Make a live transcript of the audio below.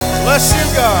Bless you,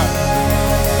 God.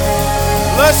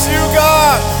 Bless you,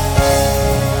 God.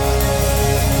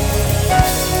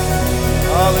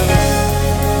 Hallelujah.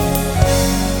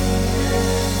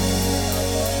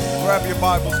 Grab your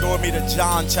Bibles, go with me to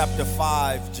John chapter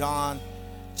 5. John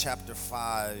chapter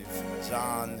 5.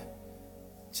 John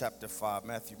chapter 5.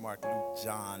 Matthew, Mark, Luke,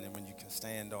 John. And when you can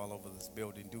stand all over this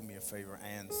building, do me a favor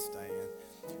and stand.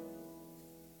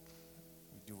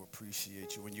 We do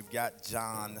appreciate you. When you've got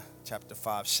John chapter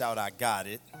 5, shout, I got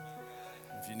it.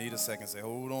 If you need a second, say,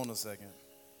 hold on a second.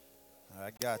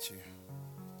 I got you.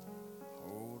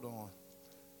 Hold on.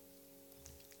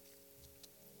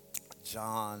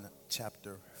 John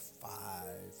chapter 5.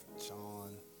 John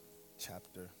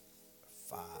chapter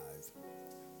 5.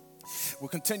 We're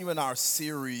continuing our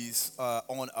series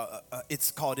on,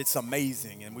 it's called It's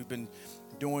Amazing. And we've been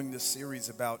doing this series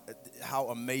about how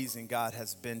amazing God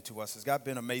has been to us. Has God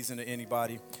been amazing to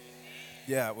anybody?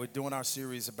 Yeah, we're doing our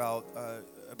series about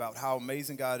how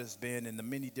amazing God has been in the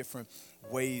many different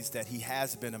ways that he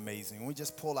has been amazing. We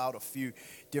just pull out a few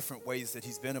different ways that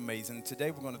he's been amazing.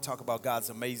 Today we're going to talk about God's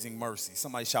amazing mercy.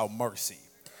 Somebody shout mercy.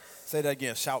 Say that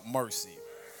again, shout mercy.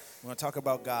 We're going to talk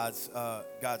about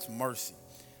God's mercy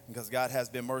because God has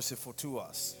been merciful to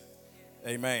us.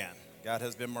 Amen. God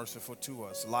has been merciful to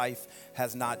us. Life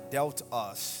has not dealt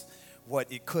us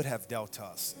what it could have dealt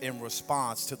us in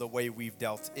response to the way we've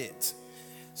dealt it.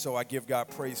 So I give God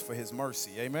praise for his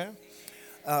mercy. Amen.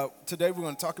 Today we're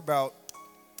going to talk about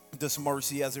this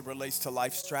mercy as it relates to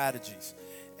life strategies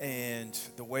and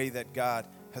the way that God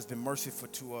has been merciful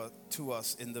to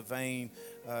us in the vein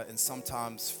and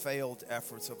sometimes failed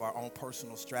efforts of our own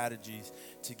personal strategies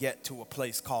to get to a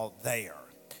place called there.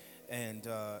 And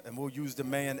we'll use the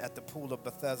man at the pool of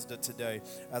Bethesda today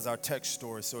as our text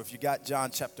story. So if you got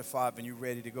John chapter 5 and you're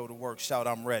ready to go to work, shout,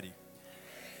 I'm ready.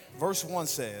 Verse 1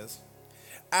 says,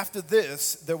 after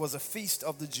this, there was a feast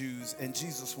of the Jews, and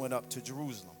Jesus went up to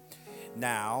Jerusalem.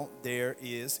 Now, there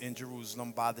is in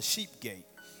Jerusalem by the sheep gate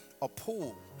a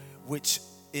pool, which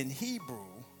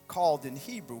called in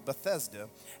Hebrew Bethesda,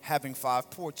 having 5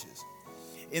 porches.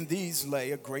 In these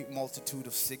lay a great multitude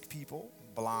of sick people,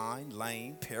 blind,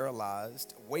 lame,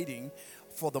 paralyzed, waiting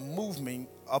for the moving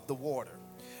of the water.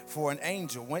 For an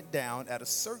angel went down at a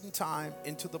certain time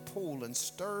into the pool and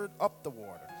stirred up the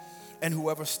water. And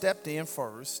whoever stepped in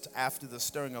first after the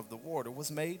stirring of the water was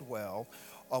made well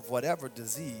of whatever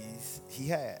disease he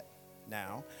had.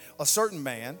 Now, a certain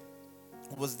man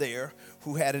was there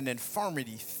who had an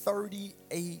infirmity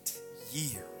 38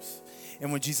 years.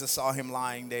 And when Jesus saw him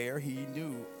lying there, he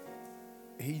knew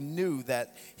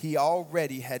that he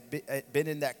already had been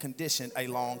in that condition a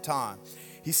long time.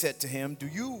 He said to him, do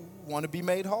you want to be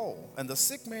made whole? And the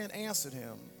sick man answered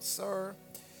him, Sir,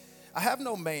 I have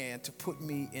no man to put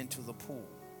me into the pool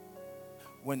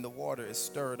when the water is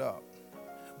stirred up.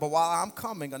 But while I'm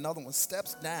coming, another one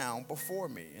steps down before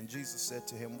me. And Jesus said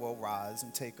to him, well, rise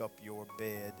and take up your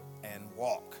bed and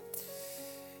walk.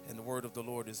 And the word of the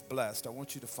Lord is blessed. I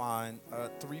want you to find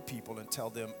 3 people and tell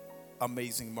them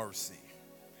amazing mercy.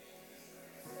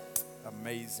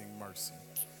 Amazing mercy.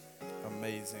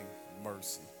 Amazing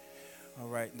mercy. All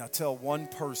right, now tell one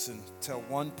person, tell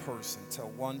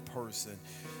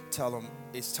them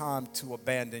it's time to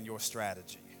abandon your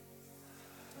strategy.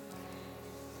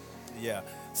 Yeah,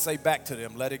 say back to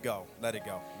them, let it go, let it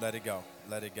go, let it go,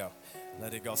 let it go,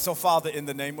 let it go. So Father, in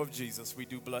the name of Jesus, we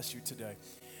do bless you today.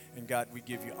 And God, we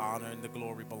give you honor and the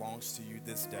glory belongs to you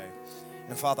this day.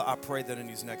 And Father, I pray that in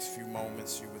these next few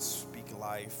moments you would speak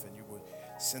life and you would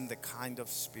send the kind of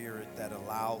spirit that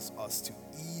allows us to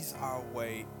ease our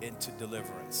way into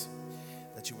deliverance.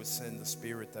 That you would send the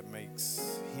spirit that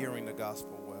makes hearing the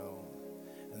gospel well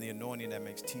and the anointing that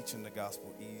makes teaching the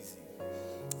gospel easy.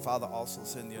 Father, also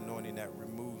send the anointing that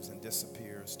removes and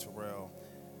disappears Terrell,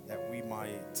 that we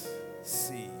might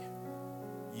see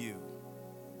you.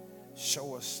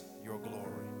 Show us your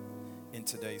glory in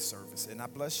today's service. And I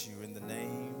bless you in the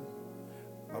name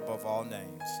above all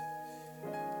names,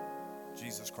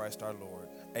 Jesus Christ our Lord.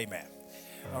 Amen.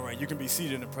 All right, you can be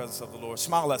seated in the presence of the Lord.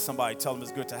 Smile at somebody. Tell them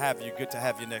it's good to have you. Good to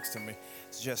have you next to me.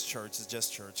 It's just church. It's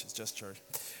just church. It's just church.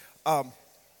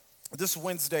 This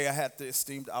Wednesday, I had the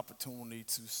esteemed opportunity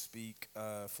to speak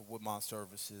for Woodmont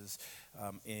Services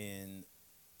in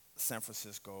San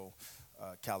Francisco,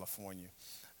 California.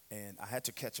 And I had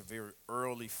to catch a very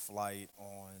early flight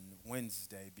on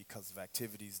Wednesday because of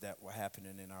activities that were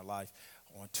happening in our life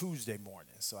on Tuesday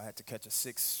morning. So I had to catch a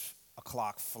 6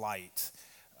 o'clock flight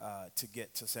to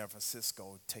get to San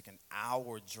Francisco, take an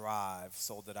hour drive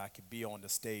so that I could be on the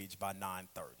stage by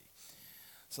 9:30.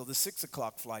 So the 6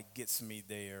 o'clock flight gets me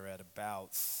there at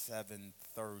about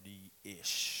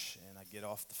 7:30-ish. And I get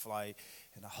off the flight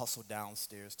and I hustle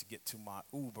downstairs to get to my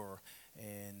Uber.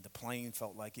 And the plane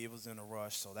felt like it was in a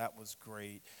rush, so that was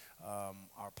great.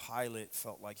 Our pilot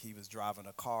felt like he was driving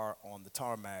a car on the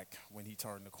tarmac when he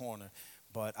turned the corner.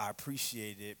 But I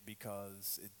appreciated it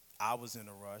because I was in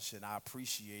a rush, and I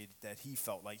appreciated that he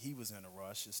felt like he was in a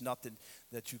rush. It's nothing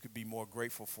that you could be more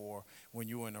grateful for when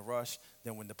you're in a rush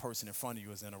than when the person in front of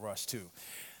you is in a rush too.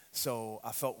 So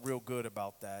I felt real good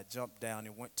about that. Jumped down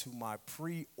and went to my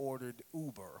pre-ordered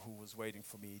Uber who was waiting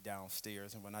for me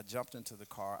downstairs. And when I jumped into the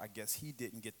car, I guess he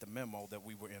didn't get the memo that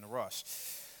we were in a rush.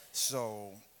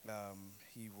 So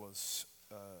he was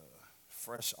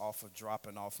fresh off of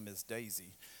dropping off Miss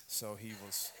Daisy. So he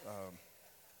was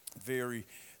very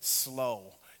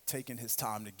slow, taking his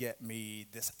time to get me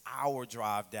this hour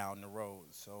drive down the road.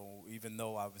 So even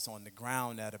though I was on the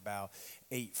ground at about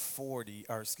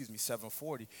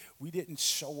 7:40, we didn't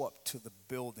show up to the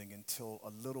building until a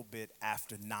little bit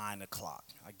after 9 o'clock.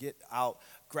 I get out,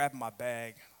 grab my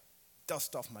bag,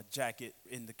 dust off my jacket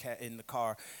in the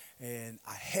car, and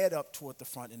I head up toward the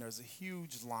front, and there's a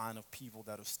huge line of people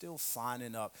that are still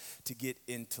signing up to get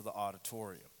into the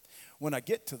auditorium. When I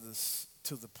get to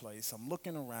the place, I'm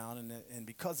looking around, and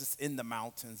because it's in the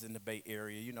mountains in the Bay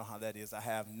Area, you know how that is, I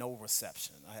have no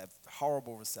reception. I have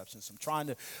horrible reception. So I'm trying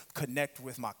to connect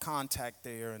with my contact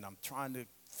there, and I'm trying to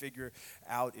figure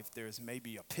out if there's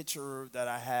maybe a picture that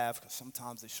I have, because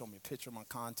sometimes they show me a picture of my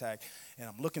contact, and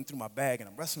I'm looking through my bag, and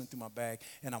I'm wrestling through my bag,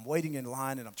 and I'm waiting in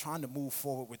line, and I'm trying to move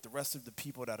forward with the rest of the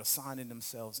people that are signing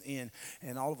themselves in,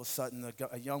 and all of a sudden,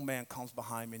 a young man comes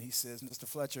behind me, and he says, "Mr.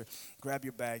 Fletcher, grab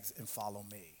your bags and follow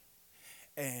me."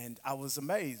 And I was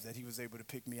amazed that he was able to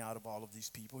pick me out of all of these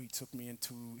people. He took me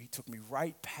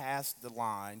right past the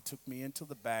line, took me into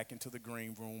the back, into the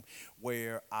green room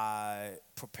where I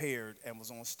prepared and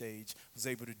was on stage, was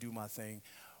able to do my thing.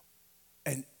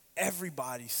 And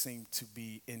everybody seemed to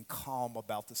be in calm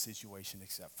about the situation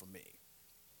except for me.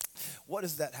 What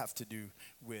does that have to do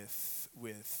with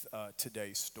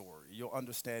today's story? You'll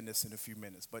understand this in a few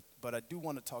minutes. But I do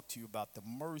want to talk to you about the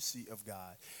mercy of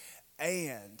God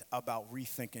and about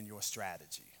rethinking your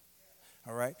strategy.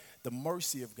 All right? The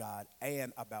mercy of God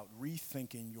and about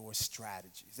rethinking your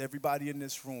strategies. Everybody in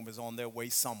this room is on their way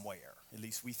somewhere. At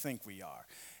least we think we are.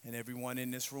 And everyone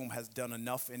in this room has done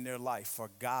enough in their life for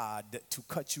God to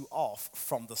cut you off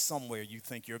from the somewhere you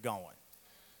think you're going.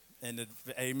 And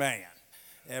amen.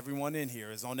 Everyone in here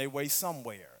is on their way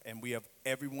somewhere, and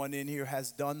everyone in here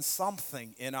has done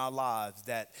something in our lives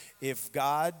that if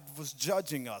God was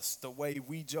judging us the way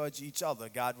we judge each other,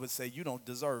 God would say, "You don't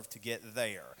deserve to get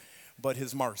there," but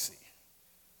his mercy.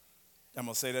 I'm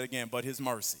going to say that again, but his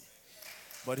mercy.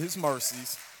 But his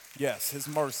mercies, yes, his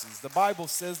mercies. The Bible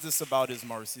says this about his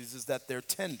mercies, is that they're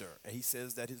tender. He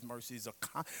says that his mercies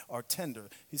are tender.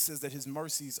 He says that his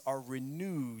mercies are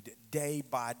renewed day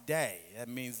by day. That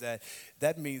means that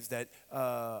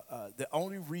the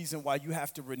only reason why you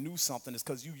have to renew something is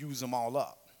because you use them all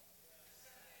up.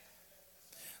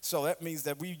 So that means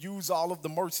that we use all of the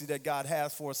mercy that God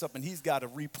has for us up, and he's got to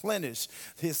replenish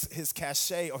his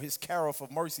cachet or his carafe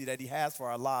of mercy that he has for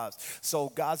our lives. So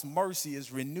God's mercy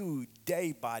is renewed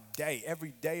day by day.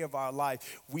 Every day of our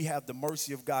life, we have the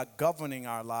mercy of God governing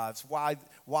our lives. Why?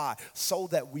 So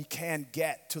that we can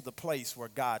get to the place where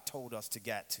God told us to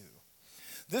get to.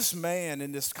 This man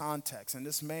in this context and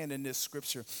this man in this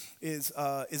scripture is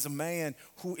a man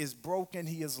who is broken.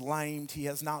 He is lamed. He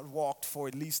has not walked for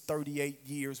at least 38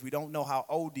 years. We don't know how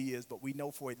old he is, but we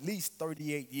know for at least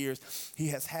 38 years he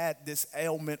has had this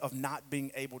ailment of not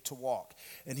being able to walk.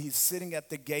 And he's sitting at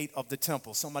the gate of the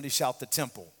temple. Somebody shout the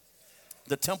temple.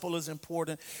 The temple is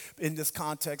important in this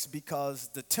context because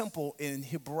the temple in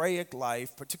Hebraic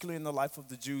life, particularly in the life of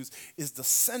the Jews, is the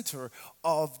center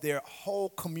of their whole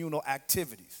communal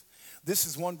activities. This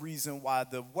is one reason why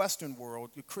the Western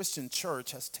world, the Christian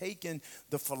church, has taken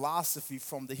the philosophy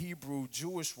from the Hebrew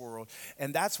Jewish world.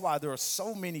 And that's why there are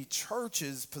so many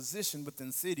churches positioned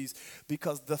within cities,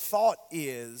 because the thought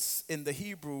is, in the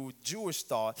Hebrew Jewish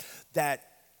thought, that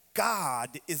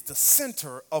God is the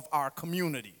center of our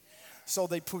community. So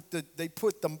they put their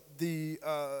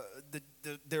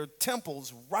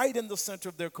temples right in the center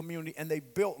of their community, and they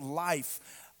built life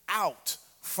out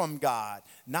from God,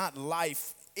 not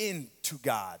life into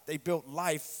God. They built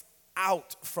life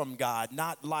out from God,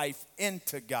 not life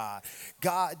into God.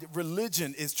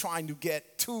 Religion is trying to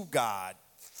get to God.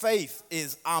 Faith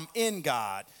is I'm in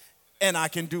God, and I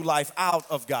can do life out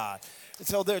of God. And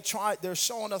so they're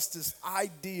showing us this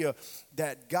idea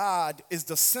that God is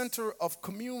the center of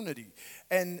community.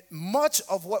 And much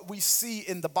of what we see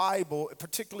in the Bible,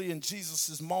 particularly in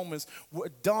Jesus' moments,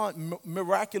 were done,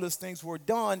 miraculous things were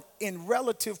done in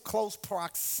relative close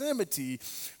proximity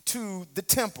to the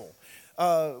temple.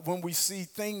 When we see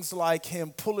things like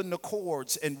him pulling the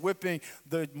cords and whipping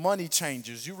the money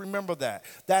changers. You remember that.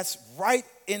 That's right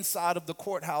inside of the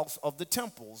courthouse of the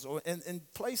temples, or in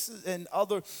places and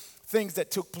other things that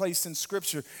took place in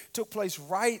Scripture took place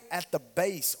right at the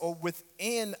base or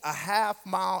within a half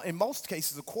mile, in most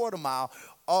cases a quarter mile,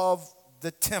 of the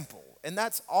temple. And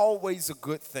that's always a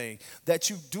good thing,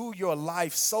 that you do your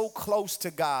life so close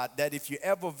to God that if you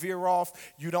ever veer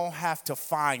off, you don't have to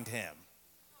find him.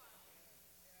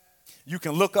 You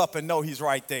can look up and know he's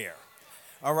right there.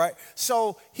 All right.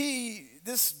 So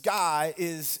this guy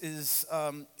is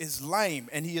lame,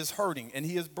 and he is hurting, and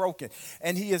he is broken,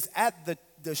 and he is at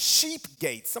the sheep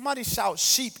gate. Somebody shout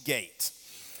sheep gate.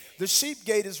 The sheep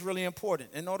gate is really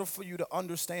important. In order for you to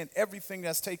understand everything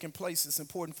that's taking place, it's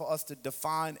important for us to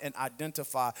define and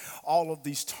identify all of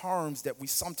these terms that we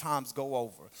sometimes go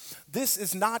over. This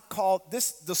is not called, the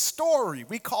story,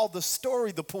 we call the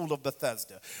story the Pool of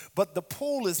Bethesda. But the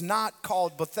pool is not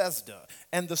called Bethesda.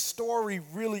 And the story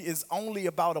really is only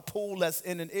about a pool that's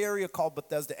in an area called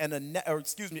Bethesda, and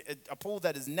a pool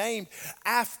that is named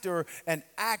after an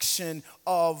action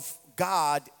of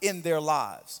God in their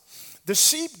lives. The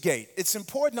sheep gate, it's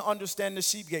important to understand the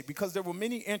sheep gate because there were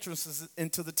many entrances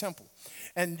into the temple.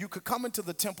 And you could come into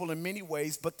the temple in many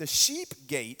ways, but the sheep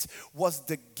gate was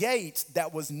the gate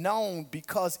that was known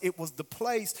because it was the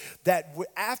place that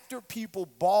after people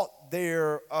bought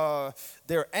their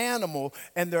animal,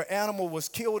 and their animal was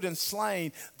killed and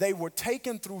slain, they were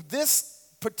taken through this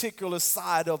particular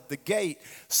side of the gate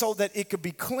so that it could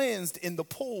be cleansed in the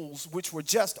pools which were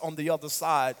just on the other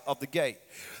side of the gate.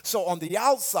 So on the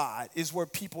outside is where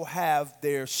people have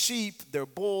their sheep, their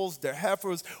bulls, their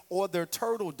heifers, or their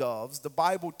turtle doves. The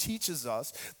Bible teaches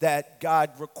us that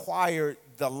God required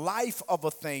the life of a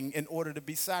thing in order to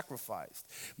be sacrificed,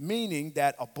 meaning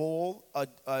that a bull,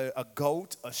 a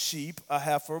goat, a sheep, a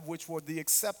heifer, which were the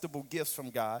acceptable gifts from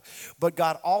God. But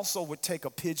God also would take a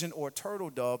pigeon or a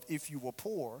turtle dove if you were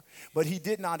poor, but he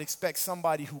did not expect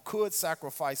somebody who could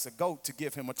sacrifice a goat to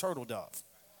give him a turtle dove.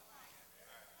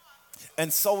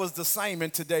 And so is the same in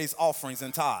today's offerings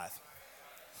and tithe.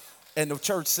 And the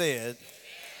church said,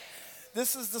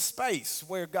 this is the space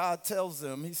where God tells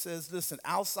them, he says, listen,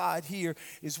 outside here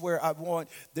is where I want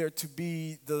there to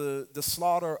be the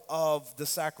slaughter of the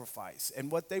sacrifice.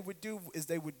 And what they would do is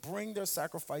they would bring their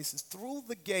sacrifices through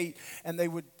the gate and they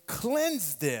would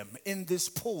cleanse them in this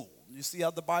pool. You see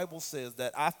how the Bible says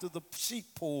that after the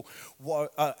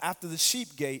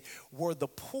sheep gate were the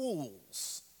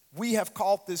pools. We have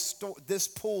called this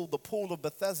pool the Pool of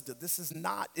Bethesda.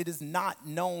 It is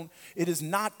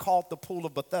not called the Pool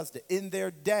of Bethesda. In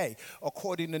their day,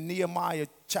 according to Nehemiah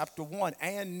chapter 1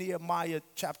 and Nehemiah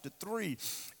chapter 3,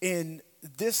 in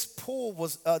this pool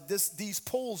these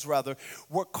pools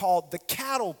were called the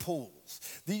cattle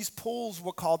pools. These pools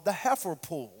were called the heifer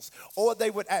pools, or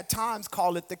they would at times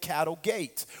call it the cattle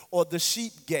gate or the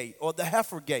sheep gate or the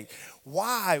heifer gate.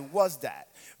 Why was that?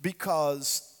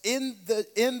 Because in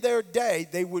their day,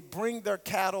 they would bring their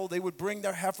cattle, they would bring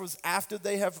their heifers after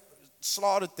they have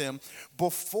slaughtered them.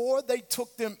 Before they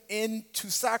took them into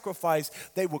sacrifice,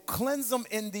 they would cleanse them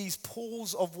in these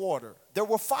pools of water. There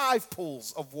were 5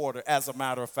 pools of water, as a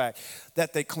matter of fact,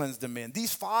 that they cleansed them in.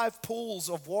 These 5 pools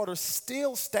of water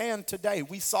still stand today.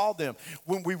 We saw them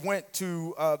when we went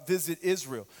to visit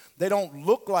Israel. They don't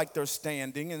look like they're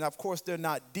standing, and of course they're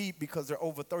not deep because they're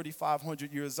over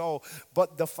 3,500 years old.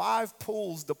 But the 5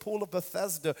 pools, the Pool of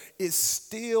Bethesda, is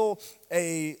still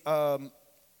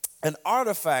an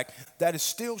artifact that is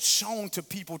still shown to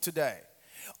people today.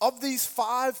 Of these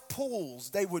 5 pools,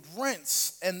 they would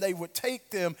rinse and they would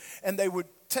take them and they would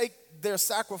take their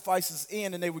sacrifices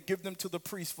in and they would give them to the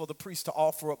priest for the priest to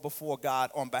offer up before God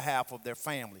on behalf of their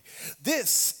family.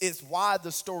 This is why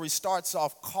the story starts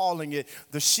off calling it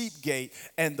the sheep gate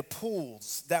and the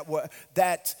pools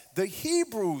that the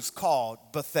Hebrews called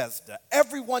Bethesda.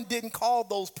 Everyone didn't call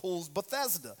those pools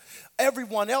Bethesda.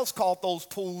 Everyone else called those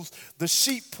pools the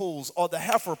sheep pools or the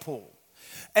heifer pool.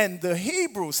 And the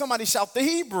Hebrew, somebody shout the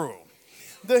Hebrew.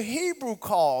 The Hebrew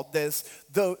called this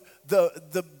the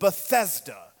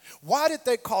Bethesda. Why did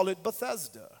they call it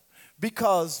Bethesda?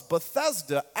 Because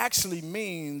Bethesda actually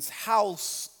means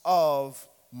house of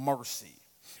mercy.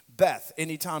 Beth,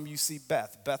 anytime you see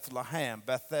Beth, Bethlehem,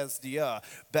 Bethesda,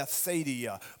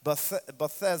 Bethsaida,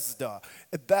 Bethesda,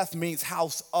 Beth means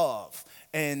house of.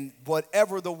 And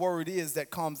whatever the word is that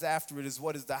comes after it is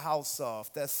what is the house of.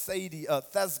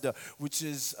 Thesda, which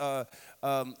is the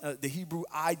Hebrew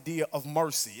idea of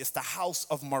mercy. It's the house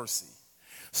of mercy.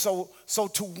 So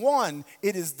to one,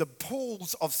 it is the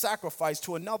pools of sacrifice.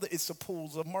 To another, it's the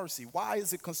pools of mercy. Why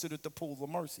is it considered the pool of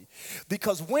mercy?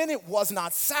 Because when it was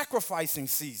not sacrificing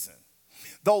season,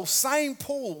 those same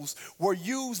pools were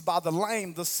used by the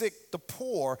lame, the sick, the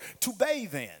poor to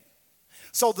bathe in.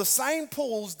 So the same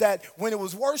pools that when it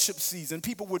was worship season,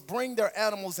 people would bring their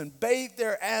animals and bathe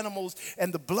their animals,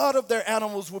 and the blood of their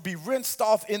animals would be rinsed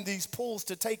off in these pools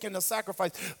to take in the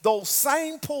sacrifice. Those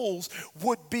same pools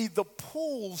would be the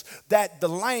pools that the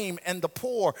lame and the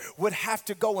poor would have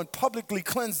to go and publicly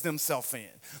cleanse themselves in.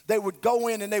 They would go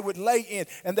in and they would lay in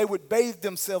and they would bathe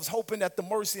themselves, hoping that the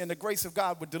mercy and the grace of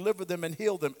God would deliver them and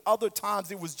heal them. Other times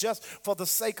it was just for the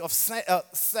sake of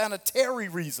sanitary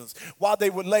reasons while they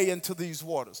would lay into these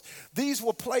waters. These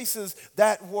were places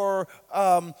that were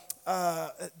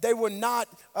they were not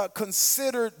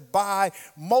considered by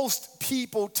most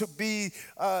people to be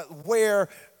where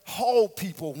whole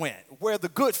people went, where the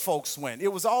good folks went. It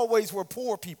was always where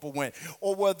poor people went,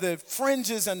 or where the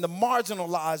fringes and the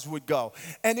marginalized would go.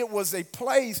 And it was a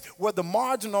place where the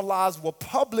marginalized were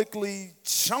publicly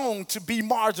shown to be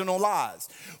marginalized.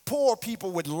 Poor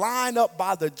people would line up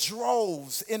by the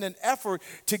droves in an effort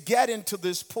to get into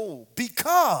this pool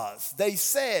because they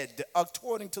said,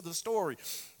 according to the story,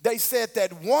 they said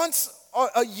that once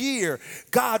a year,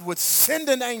 God would send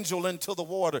an angel into the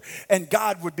water and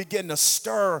God would begin to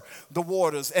stir the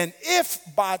waters. And if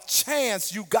by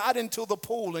chance you got into the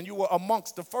pool and you were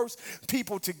amongst the first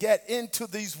people to get into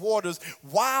these waters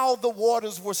while the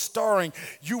waters were stirring,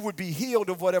 you would be healed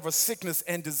of whatever sickness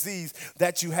and disease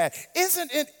that you had.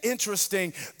 Isn't it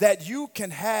interesting that you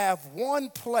can have one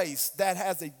place that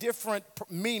has a different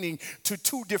meaning to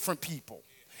two different people?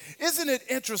 Isn't it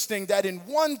interesting that in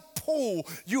one pool,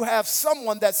 you have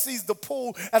someone that sees the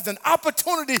pool as an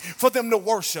opportunity for them to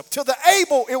worship. To the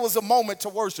able, it was a moment to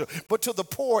worship, but to the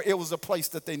poor, it was a place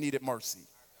that they needed mercy.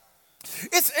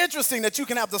 It's interesting that you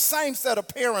can have the same set of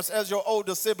parents as your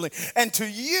older sibling, and to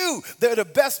you, they're the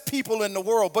best people in the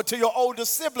world, but to your older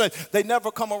sibling, they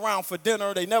never come around for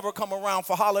dinner, they never come around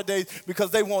for holidays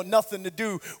because they want nothing to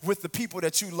do with the people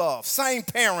that you love. Same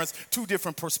parents, two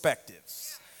different perspectives.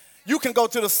 You can go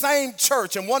to the same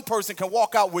church and one person can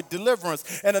walk out with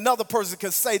deliverance and another person can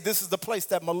say, this is the place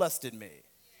that molested me.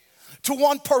 To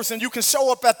one person, you can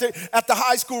show up at the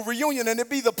high school reunion and it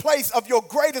be the place of your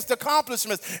greatest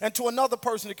accomplishments. And to another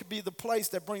person, it could be the place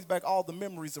that brings back all the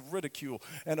memories of ridicule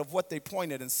and of what they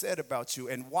pointed and said about you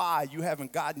and why you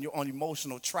haven't gotten your own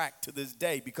emotional track to this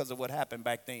day because of what happened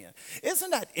back then.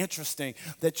 Isn't that interesting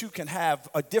that you can have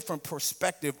a different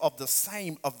perspective of the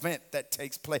same event that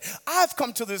takes place? I've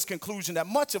come to this conclusion that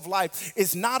much of life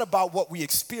is not about what we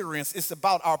experience, it's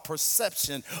about our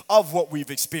perception of what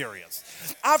we've experienced.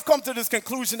 I've come to this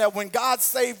conclusion that when God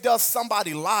saved us,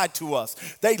 somebody lied to us.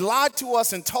 They lied to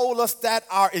us and told us that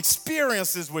our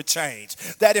experiences would change.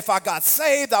 That if I got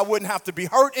saved, I wouldn't have to be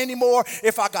hurt anymore.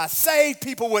 If I got saved,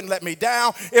 people wouldn't let me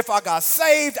down. If I got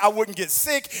saved, I wouldn't get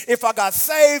sick. If I got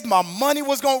saved, my money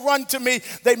was going to run to me.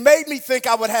 They made me think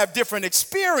I would have different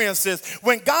experiences.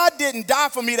 When God didn't die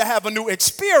for me to have a new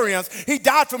experience, he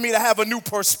died for me to have a new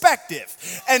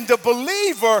perspective. And the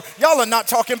believer, y'all are not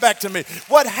talking back to me.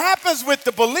 What happens with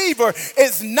the believer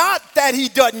is not that he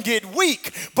doesn't get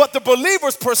weak, but the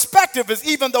believer's perspective is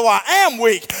even though I am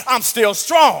weak, I'm still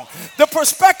strong. The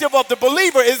perspective of the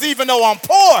believer is even though I'm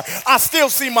poor, I still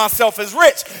see myself as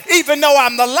rich. Even though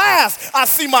I'm the last, I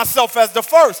see myself as the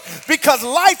first. Because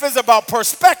life is about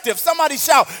perspective. Somebody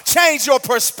shout, change your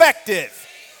perspective.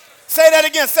 Say that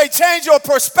again. Say, change your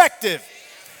perspective.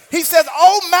 He says,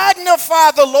 oh,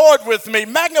 magnify the Lord with me.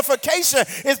 Magnification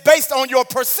is based on your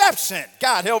perception.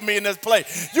 God, help me in this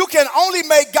place. You can only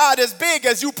make God as big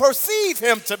as you perceive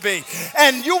him to be.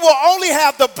 And you will only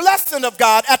have the blessing of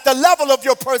God at the level of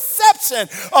your perception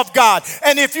of God.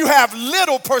 And if you have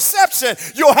little perception,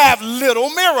 you'll have little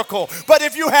miracle. But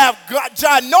if you have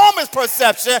ginormous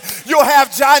perception, you'll have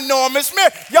ginormous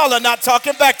miracle. Y'all are not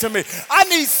talking back to me. I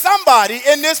need somebody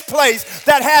in this place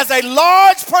that has a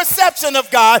large perception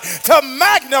of God to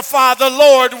magnify the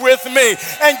Lord with me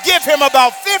and give him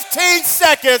about 15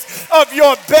 seconds of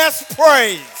your best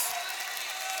praise.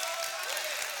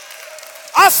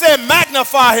 I said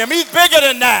magnify him. He's bigger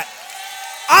than that.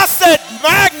 I said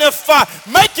magnify.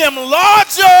 Make him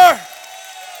larger.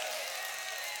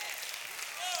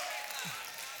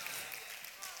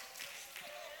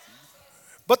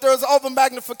 But there's an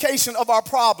over-magnification of our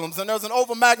problems, and there's an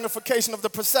over-magnification of the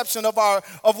perception of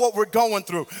what we're going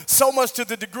through. So much to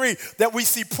the degree that we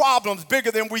see problems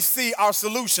bigger than we see our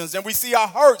solutions, and we see our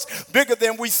hurts bigger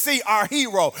than we see our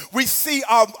hero. We see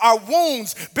our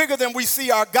wounds bigger than we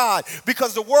see our God,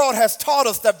 because the world has taught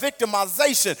us that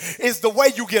victimization is the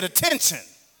way you get attention.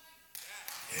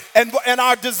 And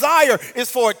our desire is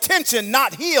for attention,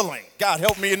 not healing. God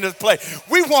help me in this place.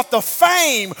 We want the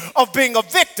fame of being a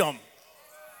victim.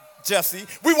 Jesse,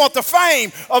 we want the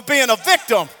fame of being a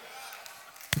victim.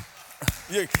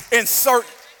 You insert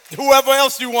whoever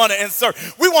else you want to insert.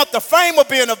 We want the fame of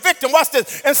being a victim. Watch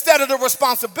this. Instead of the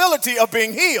responsibility of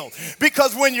being healed.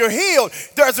 Because when you're healed,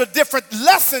 there's a different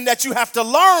lesson that you have to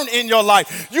learn in your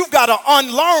life. You've got to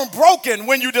unlearn broken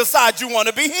when you decide you want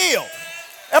to be healed.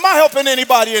 Am I helping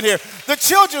anybody in here? The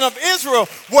children of Israel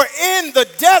were in the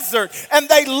desert, and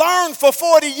they learned for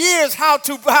 40 years how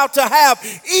to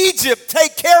have Egypt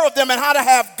take care of them and how to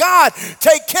have God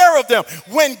take care of them.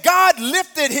 When God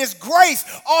lifted his grace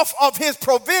off of his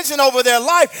provision over their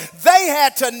life, they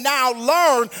had to now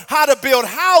learn how to build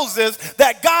houses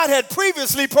that God had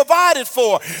previously provided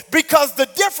for. Because the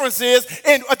difference is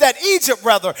that Egypt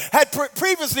had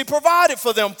previously provided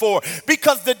for them for.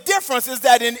 Because the difference is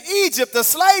that in Egypt, the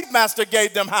slave master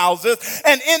gave them houses,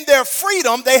 and in their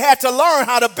freedom, they had to learn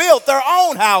how to build their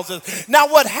own houses. Now,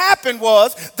 what happened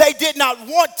was they did not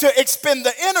want to expend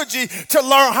the energy to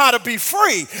learn how to be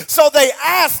free. So they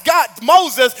asked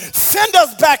Moses, send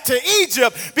us back to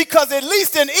Egypt, because at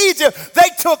least in Egypt, they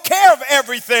took care of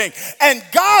everything. And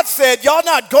God said, y'all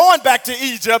not going back to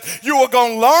Egypt. You are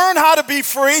going to learn how to be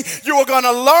free. You are going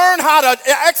to learn how to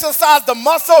exercise the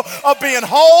muscle of being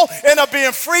whole and of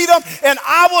being freedom. And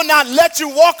I will not let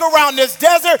you walk around this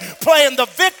desert playing the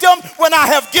victim when I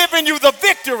have given you the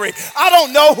victory. I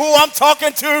don't know who I'm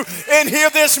talking to in here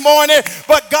this morning,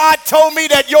 but God told me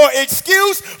that your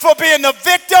excuse for being the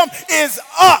victim is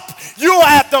up. You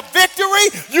have the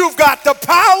victory. You've got the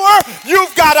power.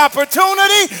 You've got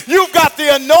opportunity. You've got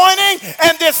the anointing.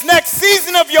 And this next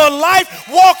season of your life,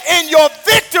 walk in your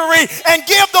victory and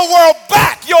give the world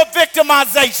back your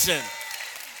victimization.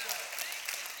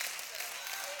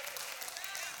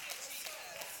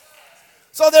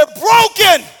 So they're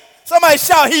broken. Somebody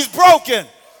shout, he's broken.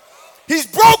 He's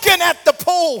broken at the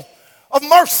pool of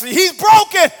mercy. He's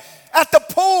broken at the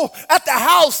pool, at the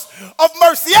house of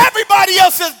mercy. Everybody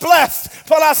else is blessed,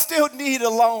 but I still need a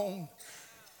loan.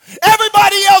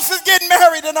 Everybody else is getting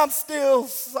married, and I'm still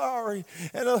sorry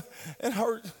and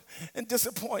hurt and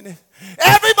disappointed.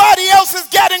 Everybody else is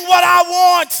getting what I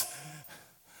want,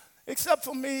 except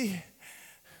for me.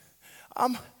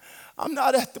 I'm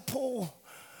not at the pool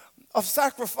of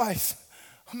sacrifice.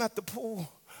 I'm at the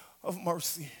pool of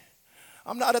mercy.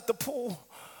 I'm not at the pool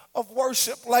of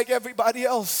worship like everybody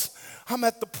else. I'm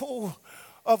at the pool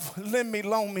of lend me,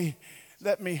 loan me,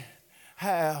 let me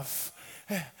have.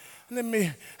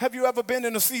 Have you ever been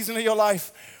in a season of your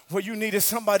life where you needed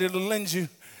somebody to lend you,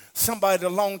 somebody to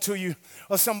loan to you,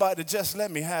 or somebody to just let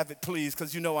me have it, please,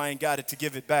 because you know I ain't got it to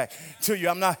give it back to you.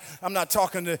 I'm not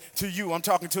talking to you. I'm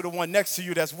talking to the one next to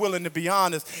you that's willing to be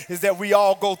honest, is that we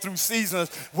all go through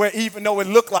seasons where even though it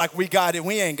looked like we got it,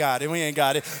 we ain't got it. We ain't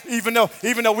got it. Even though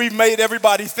we've made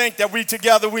everybody think that we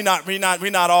together, we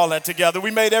not all that together.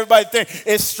 We made everybody think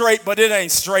it's straight, but it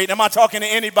ain't straight. Am I talking to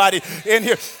anybody in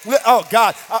here? Oh,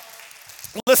 God.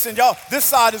 Listen, y'all, this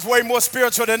side is way more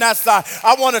spiritual than that side.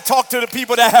 I want to talk to the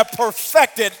people that have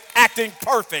perfected acting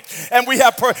perfect. And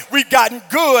we've gotten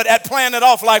good at playing it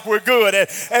off like we're good.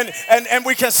 And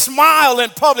we can smile in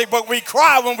public, but we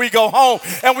cry when we go home.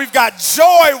 And we've got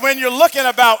joy when you're looking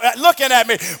at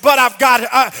me. But I've got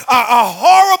a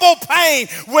horrible pain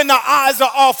when the eyes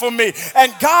are off of me.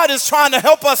 And God is trying to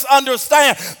help us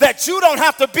understand that you don't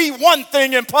have to be one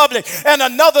thing in public and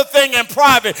another thing in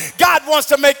private. God wants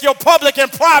to make your public and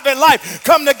private life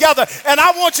come together. And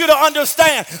I want you to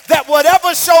understand that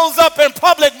whatever shows up in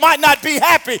public might not be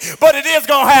happy, but it is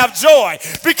going to have joy,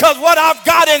 because what I've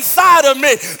got inside of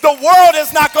me, the world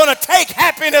is not going to take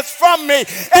happiness from me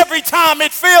every time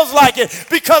it feels like it,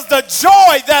 because the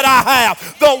joy that I have,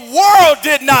 the world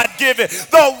did not give it.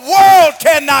 The world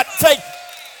cannot take.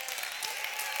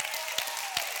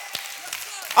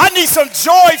 I need some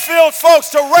joy-filled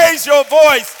folks to raise your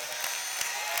voice.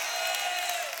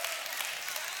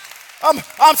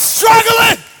 I'm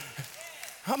struggling.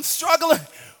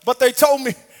 But they told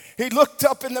me, he looked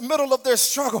up in the middle of their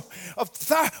struggle of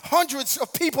hundreds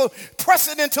of people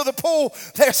pressing into the pool.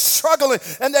 They're struggling,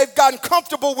 and they've gotten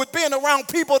comfortable with being around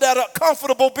people that are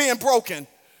comfortable being broken.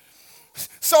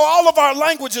 So all of our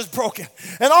language is broken,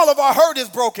 and all of our hurt is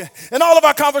broken, and all of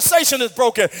our conversation is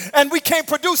broken, and we can't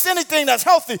produce anything that's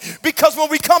healthy because when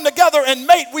we come together and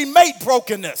mate, we mate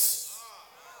brokenness.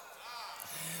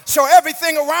 So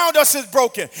everything around us is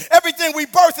broken. Everything we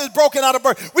birth is broken out of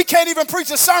birth. We can't even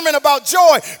preach a sermon about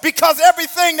joy because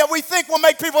everything that we think will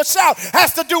make people shout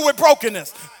has to do with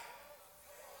brokenness.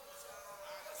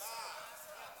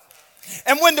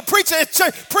 And when the preacher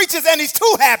preaches and he's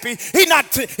too happy, he's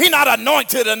not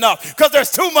anointed enough because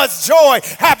there's too much joy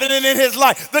happening in his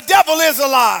life. The devil is a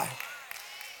lie.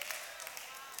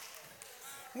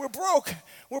 We're broke.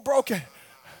 We're broken.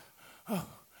 Oh.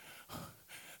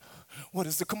 What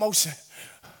is the commotion?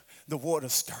 The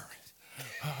water's stirring.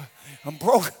 I'm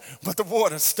broke, but the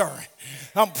water's stirring.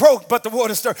 I'm broke, but the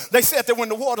water's stirring. They said that when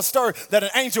the water stirred, that an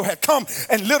angel had come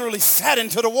and literally sat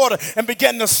into the water and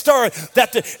began to stir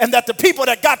it, and that the people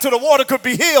that got to the water could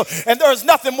be healed. And there is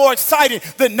nothing more exciting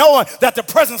than knowing that the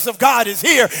presence of God is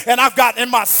here. And I've got in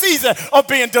my season of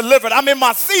being delivered. I'm in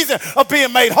my season of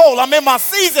being made whole. I'm in my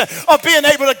season of being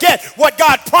able to get what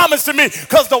God promised to me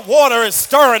because the water is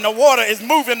stirring. The water is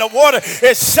moving. The water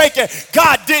is shaking.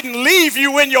 God didn't leave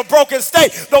you in your broken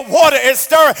state. The water is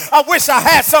stirring. I wish I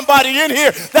had somebody in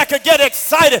here that could get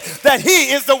excited that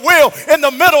he is the will in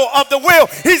the middle of the will.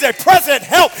 He's a present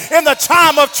help in the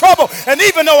time of trouble. And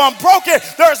even though I'm broken,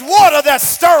 there's water that's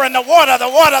stirring. The water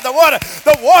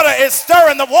is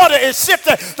stirring. The water is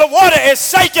shifting. The water is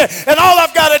shaking. And all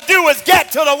I've got to do is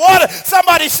get to the water.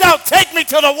 Somebody shout, take me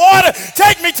to the water.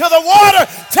 Take me to the water.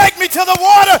 Take me to the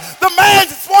water. The man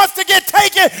wants to get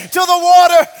taken to the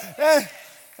water.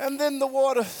 And then the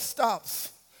water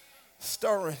stops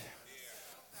stirring.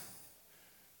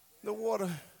 The water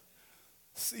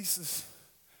ceases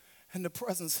and the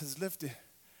presence has lifted.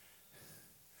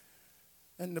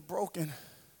 And the broken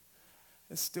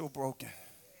is still broken.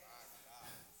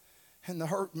 And the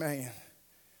hurt man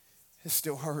is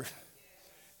still hurt.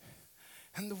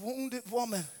 And the wounded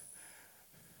woman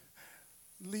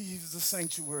leaves the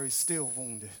sanctuary still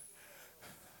wounded.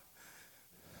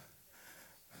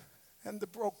 And the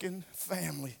broken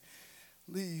family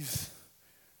leaves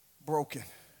broken.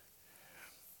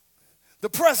 The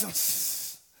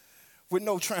presence with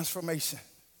no transformation.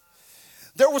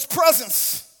 There was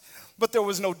presence, but there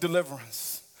was no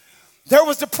deliverance. There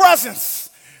was the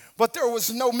presence, but there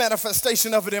was no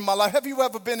manifestation of it in my life. Have you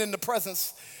ever been in the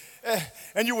presence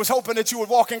and you was hoping that you would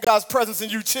walk in God's presence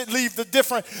and you leave the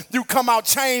different, you come out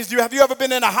changed? Have you ever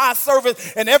been in a high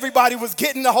service and everybody was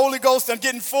getting the Holy Ghost and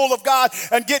getting full of God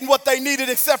and getting what they needed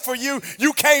except for you?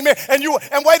 You came in and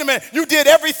wait a minute, you did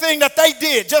everything that they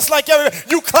did, just like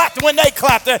you clapped when they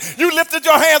clapped, and you lifted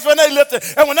your hands when they lifted,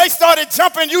 and when they started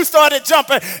jumping, you started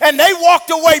jumping, and they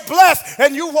walked away blessed,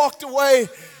 and you walked away.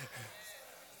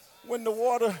 When the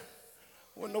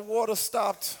water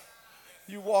stopped,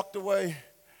 you walked away.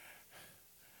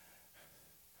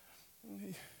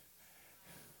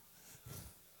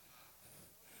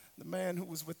 The man who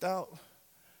was without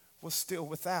was still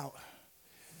without.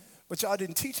 But y'all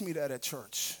didn't teach me that at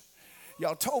church.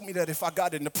 Y'all told me that if I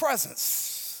got in the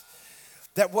presence,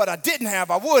 that what I didn't have,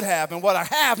 I would have, and what I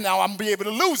have now, I'm going to be able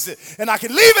to lose it. And I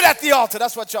can leave it at the altar.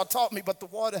 That's what y'all taught me, but the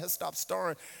water has stopped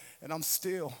stirring, and I'm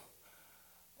still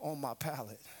on my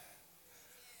pallet.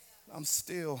 I'm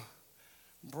still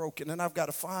broken, and I've got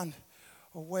to find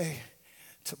a way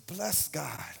to bless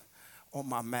God on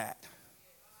my mat.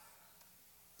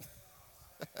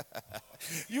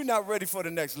 You're not ready for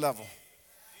the next level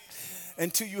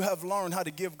until you have learned how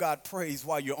to give God praise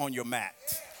while you're on your mat.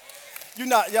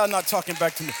 Y'all not talking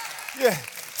back to me. Yeah,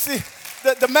 see,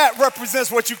 the mat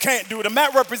represents what you can't do. The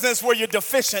mat represents where you're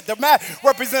deficient. The mat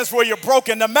represents where you're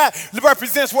broken. The mat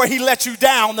represents where he let you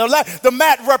down. The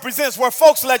mat represents where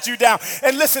folks let you down.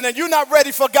 And listen, and you're not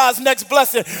ready for God's next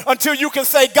blessing until you can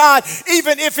say, God,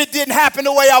 even if it didn't happen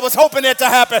the way I was hoping it to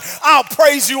happen, I'll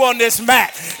praise you on this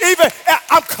mat. Even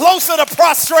I'm closer to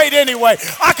prostrate anyway.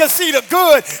 I can see the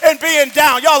good in being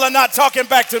down. Y'all are not talking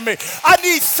back to me. I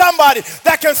need somebody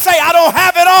that can say, I don't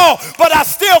have it all, but I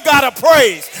still got to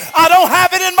praise. I don't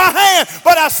have it in my hand,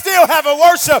 but I still have a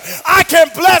worship. I can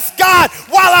bless God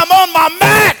while I'm on my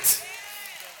mat.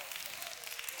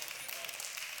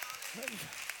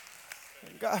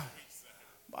 God,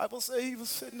 Bible says he was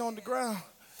sitting on the ground.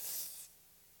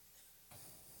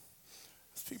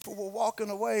 People were walking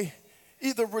away,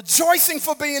 either rejoicing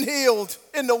for being healed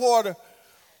in the water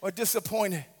or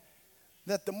disappointed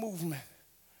that the movement.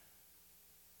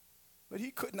 But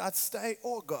he could not stay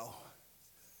or go.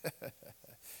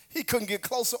 He couldn't get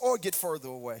closer or get further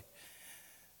away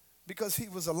because he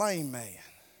was a lame man.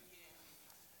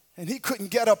 And he couldn't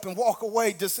get up and walk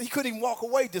away. He couldn't even walk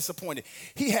away disappointed.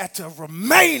 He had to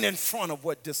remain in front of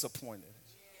what disappointed.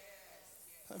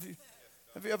 Have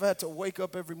you ever had to wake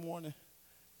up every morning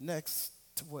next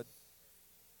to what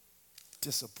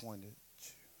disappointed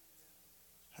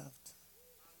you?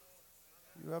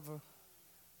 You ever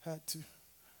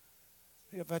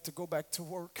had to go back to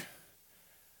work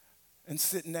and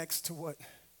sit next to what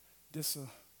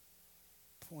disappointed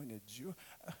you?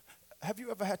 Have you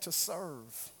ever had to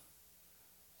serve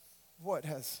what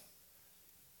has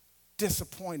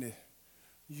disappointed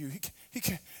you?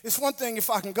 It's one thing if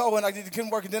I can go and it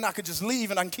can work and then I could just leave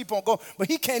and I can keep on going, but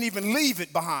he can't even leave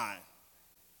it behind.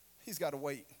 He's got to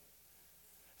wait.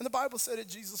 And the Bible said that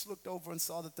Jesus looked over and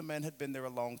saw that the man had been there a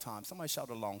long time. Somebody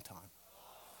shout a long time.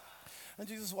 And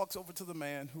Jesus walks over to the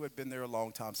man who had been there a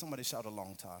long time. Somebody shout a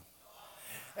long time.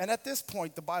 And at this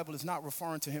point, the Bible is not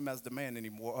referring to him as the man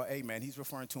anymore, or a man. He's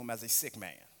referring to him as a sick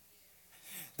man.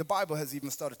 The Bible has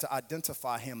even started to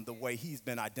identify him the way he's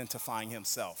been identifying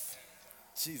himself.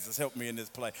 Jesus, help me in this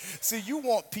place. See, you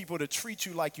want people to treat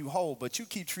you like you whole, but you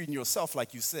keep treating yourself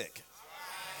like you sick.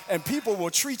 And people will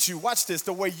treat you, watch this,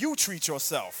 the way you treat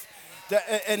yourself.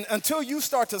 And until you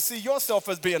start to see yourself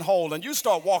as being whole and you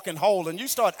start walking whole and you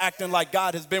start acting like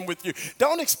God has been with you,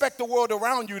 don't expect the world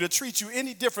around you to treat you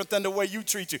any different than the way you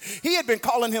treat you. He had been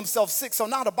calling himself sick, so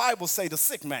now the Bible say the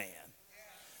sick man.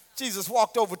 Jesus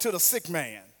walked over to the sick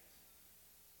man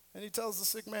and he tells the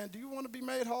sick man, do you want to be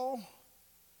made whole?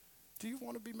 Do you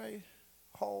want to be made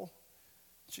whole?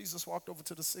 Jesus walked over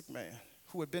to the sick man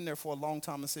who had been there for a long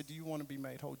time and said, do you want to be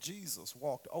made whole? Jesus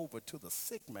walked over to the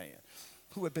sick man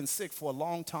who had been sick for a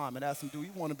long time and asked him, do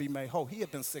you want to be made whole? He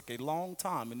had been sick a long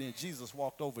time, and then Jesus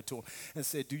walked over to him and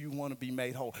said, do you want to be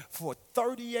made whole? For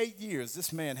 38 years,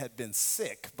 this man had been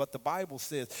sick, but the Bible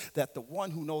says that the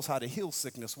one who knows how to heal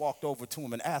sickness walked over to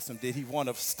him and asked him, did he want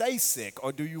to stay sick,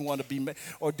 or do you want to be made,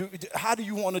 how do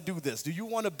you want to do this? Do you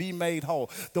want to be made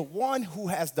whole? The one who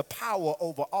has the power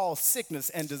over all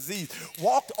sickness and disease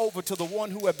walked over to the one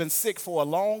who had been sick for a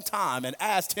long time and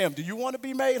asked him, do you want to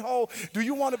be made whole? Do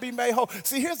you want to be made whole?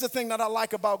 See, here's the thing that I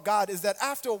like about God is that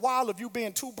after a while of you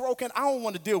being too broken, I don't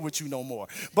want to deal with you no more.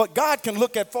 But God can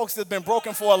look at folks that have been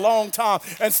broken for a long time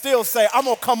and still say, I'm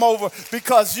going to come over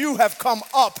because you have come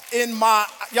up in my,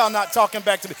 y'all not talking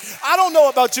back to me. I don't know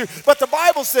about you, but the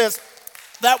Bible says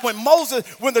that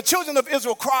when the children of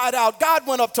Israel cried out, God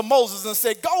went up to Moses and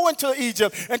said, go into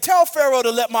Egypt and tell Pharaoh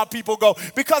to let my people go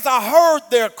because I heard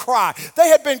their cry. They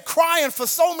had been crying for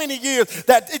so many years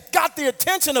that it got the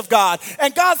attention of God.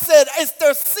 And God said, it's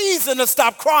their season to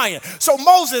stop crying. So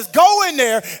Moses, go in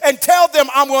there and tell them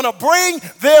I'm going to bring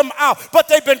them out. But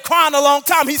they've been crying a long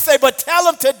time. He said, but tell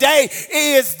them today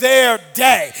is their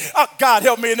day. Oh, God,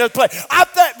 help me in this place. I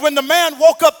thought when the man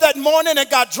woke up that morning and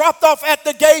got dropped off at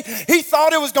the gate, he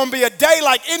thought it was going to be a day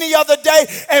like any other day,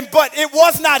 but it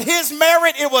was not his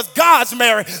merit, it was God's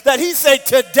merit that he said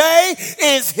today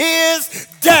is his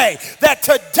day. That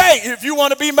today, if you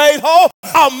want to be made whole,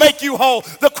 I'll make you whole.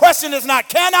 The question is not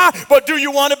can I, but do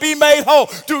you want to be made whole?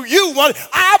 Do you want?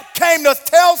 I came to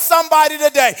tell somebody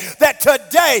today that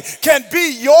today can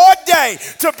be your day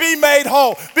to be made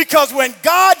whole, because when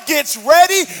God gets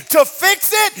ready to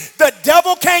fix it, the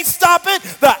devil can't stop it,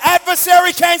 the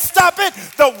adversary can't stop it,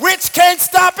 the witch can't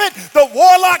stop it, the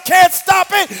warlock can't stop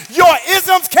it, your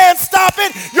isms can't stop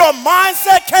it, your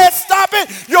mindset can't stop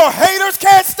it, your haters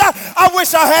can't stop. I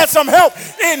wish I had some help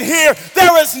in here.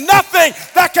 There is nothing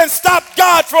that can stop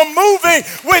God from moving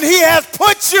when he has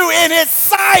put you in his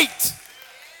sight.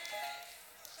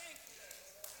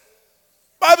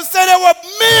 Bible said there were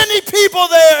many people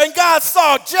there and God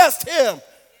saw just him.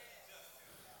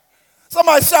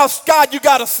 Somebody shouts, God, you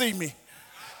got to see me.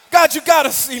 God, you got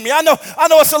to see me. I know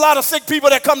it's a lot of sick people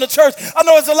that come to church. I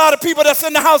know it's a lot of people that's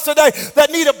in the house today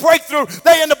that need a breakthrough.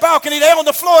 They in the balcony, they on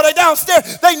the floor, they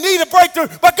downstairs. They need a breakthrough.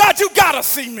 But God, you got to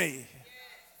see me.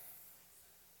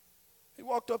 He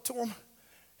walked up to him.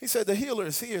 He said, the healer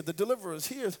is here, the deliverer is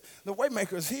here, the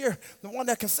waymaker is here, the one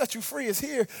that can set you free is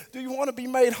here. Do you want to be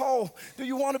made whole? Do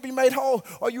you want to be made whole?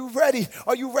 Are you ready?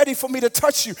 Are you ready for me to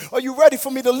touch you? Are you ready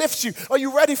for me to lift you? Are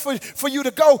you ready for you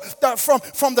to go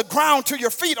from the ground to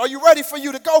your feet? Are you ready for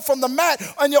you to go from the mat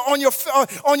on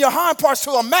your hind parts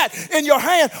to a mat in your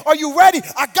hand? Are you ready?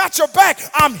 I got your back.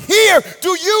 I'm here. Do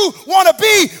you want to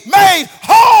be made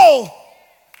whole?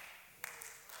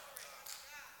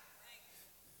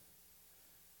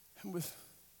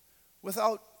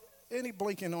 Without any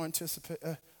blinking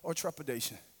or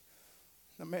trepidation,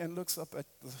 the man looks up at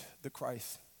the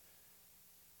Christ,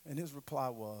 and his reply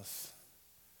was,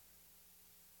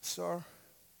 sir,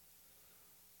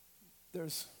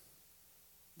 there's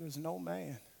no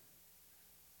man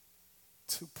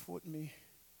to put me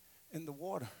in the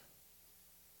water.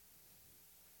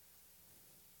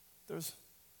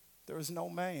 There is no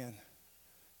man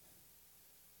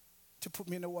to put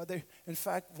me in the water. In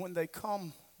fact, when they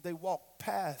come, they walk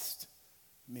past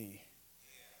me.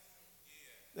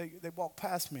 They walk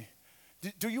past me.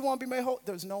 Do you want to be made whole?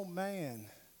 There's no man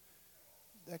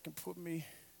that can put me.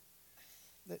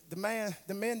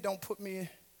 The men don't put me in.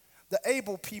 The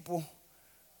able people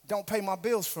don't pay my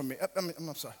bills for me.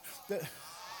 I'm sorry.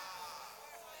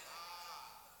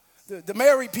 The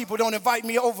married people don't invite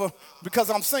me over because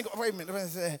I'm single. Wait a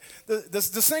minute. The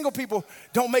single people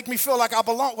don't make me feel like I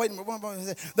belong. Wait a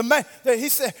minute. The man, he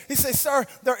said, sir,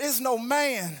 there is no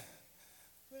man.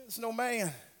 There's no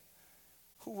man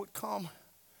who would come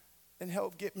and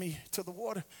help get me to the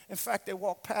water. In fact, they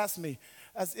walk past me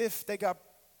as if they got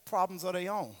problems of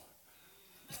their own.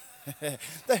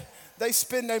 They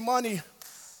spend their money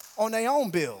on their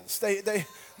own bills.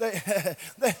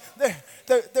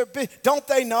 Don't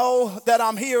they know that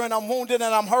I'm here and I'm wounded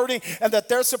and I'm hurting and that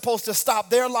they're supposed to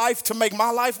stop their life to make my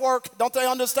life work? Don't they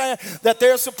understand that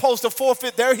they're supposed to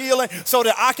forfeit their healing so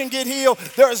that I can get healed?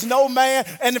 There is no man.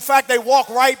 And in fact, they walk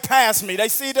right past me. They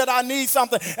see that I need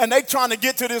something and they trying to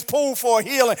get to this pool for a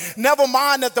healing. Never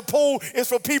mind that the pool is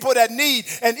for people that need.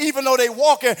 And even though they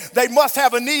walking, they must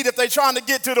have a need if they're trying to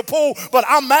get to the pool. But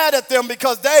I'm mad at them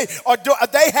because they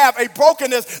have a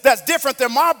brokenness that's different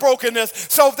than my brokenness.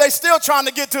 So they still trying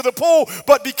to get to the pool,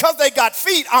 but because they got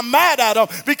feet, I'm mad at them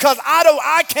because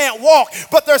I can't walk,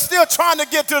 but they're still trying to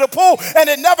get to the pool. And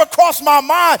it never crossed my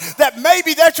mind that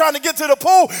maybe they're trying to get to the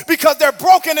pool because they're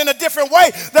broken in a different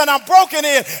way than I'm broken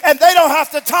in, and they don't have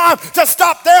the time to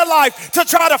stop their life to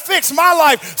try to fix my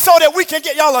life so that we can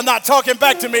get. Y'all are not talking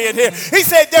back to me in here. He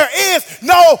said there is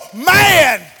no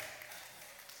man.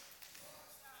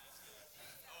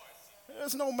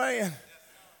 There's no man.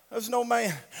 There's no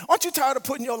man. Aren't you tired of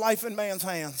putting your life in man's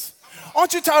hands?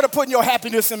 Aren't you tired of putting your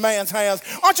happiness in man's hands?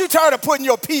 Aren't you tired of putting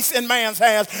your peace in man's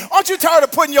hands? Aren't you tired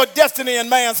of putting your destiny in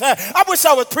man's hands? I wish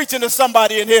I was preaching to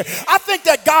somebody in here. I think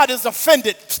that God is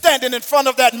offended standing in front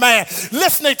of that man,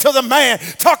 listening to the man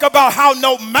talk about how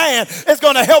no man is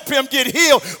going to help him get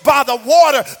healed by the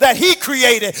water that he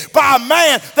created, by a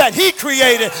man that he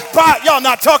created. Y'all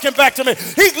not talking back to me.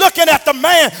 He's looking at the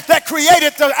man that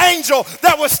created the angel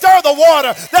that would stir the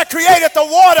water, that created the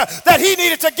water that he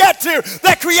needed to get to,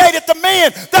 that created the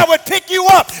men that would pick you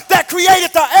up, that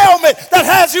created the ailment that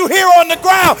has you here on the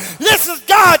ground. Listen,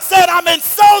 God said, I'm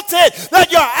insulted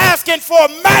that you're asking for a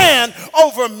man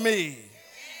over me.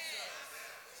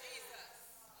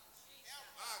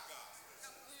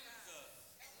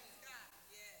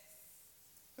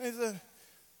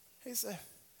 He said,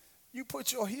 you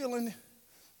put your healing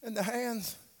in the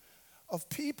hands of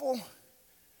people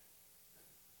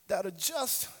that are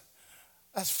just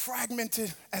as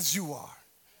fragmented as you are.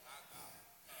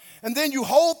 And then you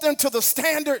hold them to the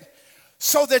standard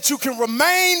so that you can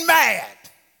remain mad.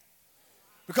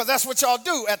 Because that's what y'all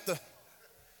do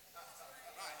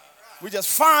we just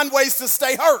find ways to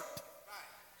stay hurt.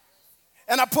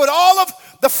 And I put all of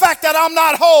the fact that I'm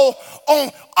not whole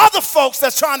on other folks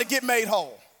that's trying to get made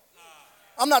whole.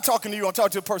 I'm not talking to you, I'm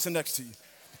talking to the person next to you.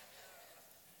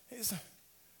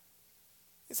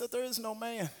 He said, there is no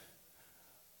man.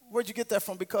 Where'd you get that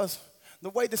from? Because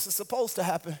the way this is supposed to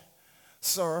happen,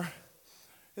 sir,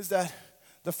 is that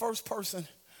the first person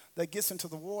that gets into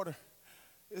the water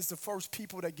is the first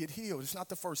people that get healed. It's not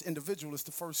the first individual, it's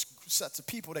the first sets of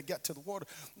people that get to the water.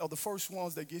 No, the first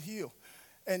ones that get healed.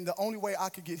 And the only way I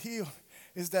could get healed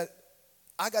is that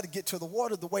I got to get to the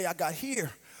water the way I got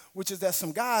here, which is that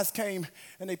some guys came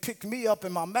and they picked me up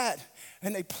in my mat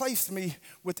and they placed me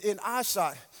within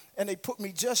eyeshot and they put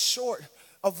me just short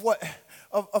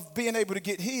of being able to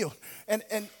get healed. And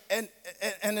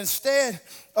instead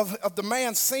of the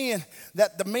man seeing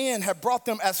that the men had brought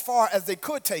them as far as they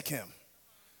could take him.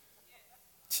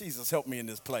 Jesus, help me in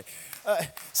this play.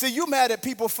 See, you mad at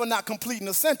people for not completing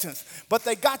a sentence, but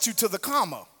they got you to the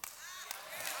comma.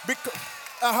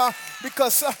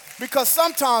 Because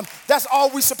sometimes that's all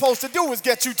we're supposed to do is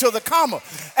get you to the comma.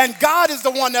 And God is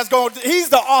the one he's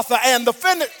the author and the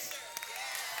finisher.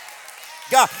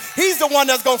 God, he's the one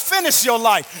that's going to finish your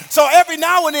life. So every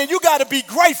now and then you got to be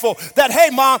grateful that, hey,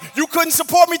 Mom, you couldn't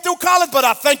support me through college, but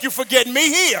I thank you for getting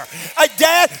me here. Hey,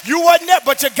 Dad, you wasn't there,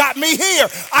 but you got me here.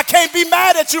 I can't be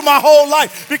mad at you my whole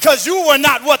life because you were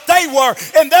not what they were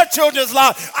in their children's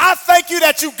life. I thank you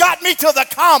that you got me to the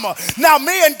comma. Now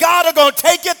me and God are going to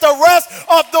take it the rest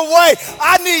of the way.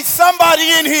 I need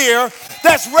somebody in here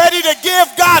that's ready to give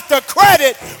God the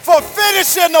credit for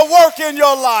finishing the work in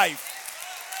your life.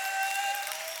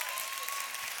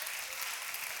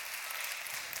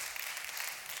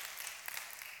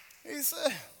 He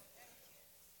said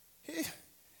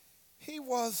he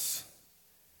was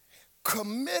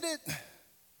committed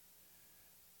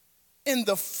in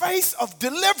the face of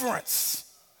deliverance,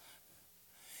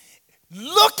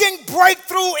 looking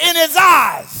breakthrough in his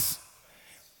eyes.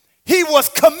 He was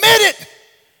committed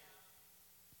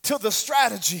to the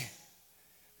strategy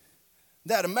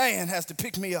that a man has to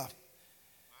pick me up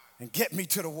and get me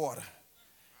to the water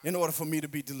in order for me to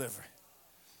be delivered.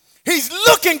 He's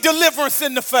looking deliverance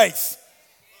in the face,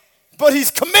 but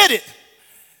he's committed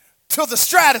to the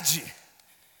strategy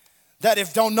that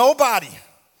if don't nobody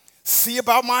see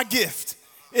about my gift,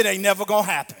 it ain't never gonna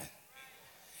happen.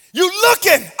 You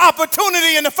looking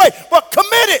opportunity in the face, but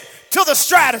committed to the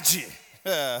strategy.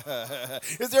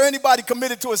 Is there anybody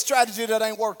committed to a strategy that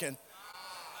ain't working?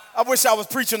 I wish I was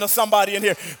preaching to somebody in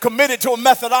here. Committed to a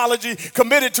methodology,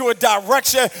 committed to a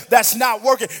direction that's not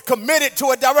working, committed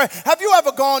to a direction. Have you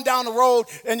ever gone down the road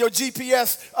and your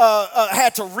GPS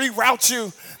had to reroute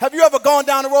you? Have you ever gone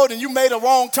down the road and you made a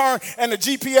wrong turn and the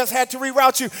GPS had to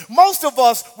reroute you? Most of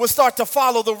us would start to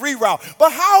follow the reroute.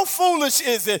 But how foolish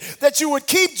is it that you would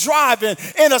keep driving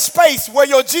in a space where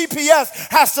your GPS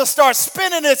has to start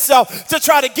spinning itself to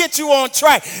try to get you on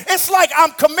track? It's like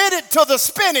I'm committed to the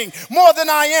spinning more than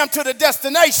I am to the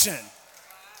destination.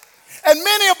 And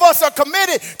many of us are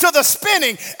committed to the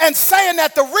spinning and saying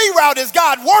that the reroute is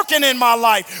God working in my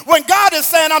life. When God is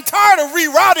saying, I'm tired of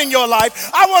rerouting your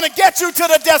life. I want to get you to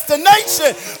the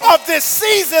destination of this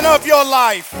season of your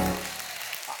life.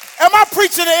 Am I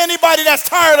preaching to anybody that's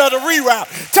tired of the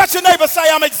reroute? Touch your neighbor, say,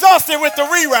 I'm exhausted with the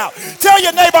reroute. Tell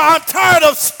your neighbor, I'm tired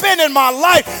of spinning my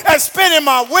life and spinning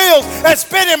my wheels and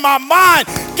spinning my mind.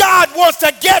 God wants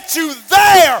to get you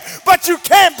there, but you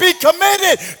can't be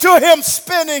committed to him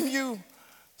spinning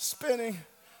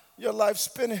your life,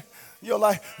 spinning your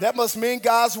life. That must mean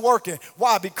God's working.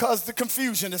 Why? Because the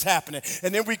confusion is happening.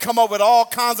 And then we come up with all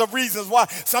kinds of reasons why.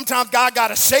 Sometimes God got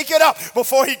to shake it up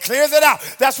before he clears it out.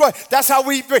 That's how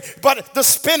we, but the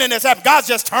spinning is happening. God's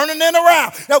just turning it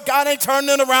around. No, God ain't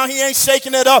turning it around. He ain't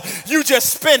shaking it up. You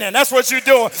just spinning. That's what you're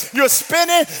doing. You're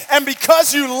spinning, and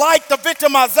because you like the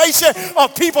victimization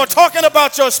of people talking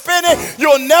about your spinning,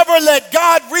 you'll never let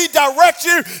God redirect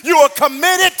you. You are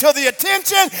committed to the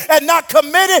attention and not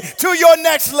committed to your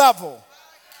next level.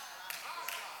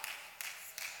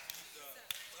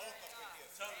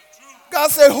 God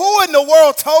said, who in the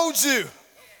world told you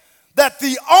that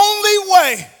the only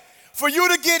way for you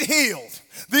to get healed,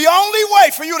 the only way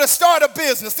for you to start a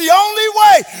business, the only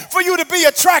way for you to be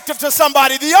attractive to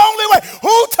somebody, the only way,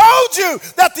 who told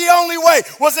you that the only way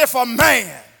was if a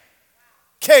man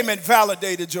came and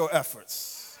validated your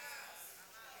efforts?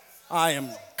 I am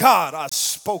God. I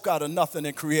spoke out of nothing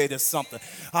and created something.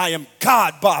 I am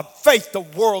God. By faith, the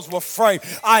worlds were framed.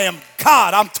 I am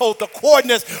God. I'm told the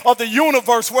coordinates of the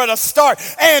universe, where to start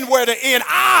and where to end.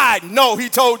 I know, he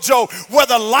told Job, where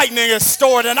the lightning is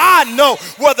stored, and I know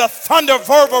where the thunder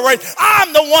reverberates.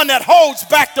 I'm the one that holds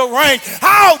back the rain.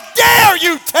 How dare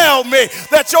you tell me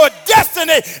that your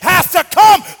destiny has to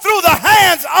come through the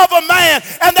hands of a man,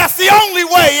 and that's the only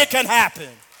way it can happen?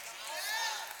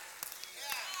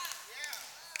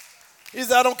 He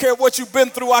said, I don't care what you've been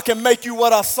through, I can make you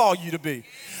what I saw you to be.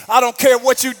 I don't care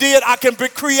what you did, I can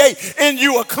create in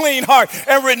you a clean heart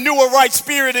and renew a right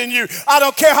spirit in you. I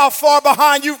don't care how far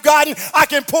behind you've gotten, I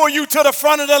can pull you to the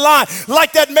front of the line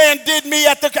like that man did me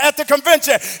at the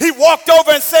convention. He walked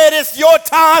over and said, it's your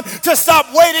time to stop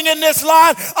waiting in this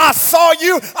line. I saw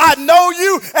you, I know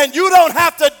you, and you don't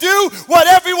have to do what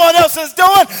everyone else is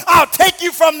doing. I'll take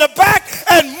you from the back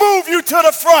and move you to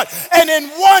the front. And in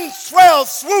one swell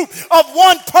swoop of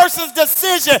one person's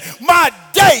decision, my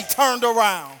day turned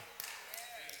around.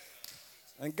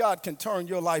 And God can turn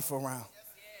your life around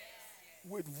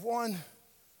with one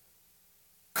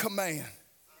command.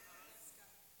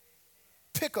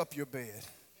 Pick up your bed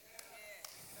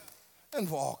and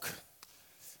walk.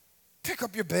 Pick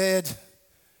up your bed.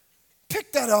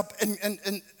 Pick that up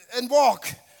and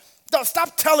walk. Don't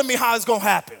stop telling me how it's going to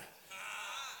happen.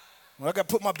 Well, I got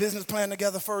to put my business plan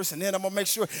together first, and then I'm going to make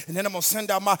sure, and then I'm going to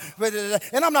send out my,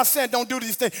 and I'm not saying don't do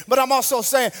these things, but I'm also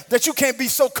saying that you can't be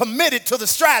so committed to the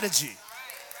strategy.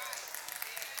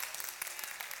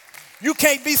 You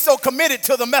can't be so committed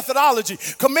to the methodology,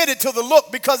 committed to the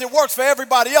look because it works for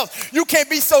everybody else. You can't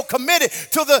be so committed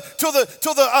to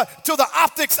the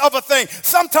optics of a thing.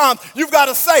 Sometimes you've got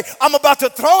to say, I'm about to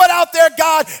throw it out there,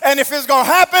 God, and if it's going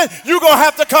to happen, you're going to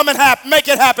have to come and make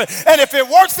it happen. And if it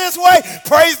works this way,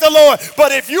 praise the Lord.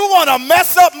 But if you want to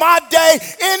mess up my day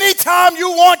anytime you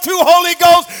want to, Holy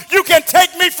Ghost, you can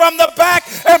take me from the back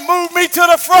and move me to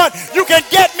the front. You can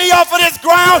get me off of this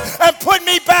ground and put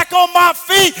me back on my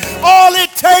feet. all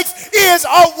it takes is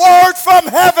a word from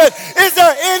heaven. Is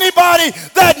there anybody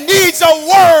that needs a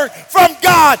word from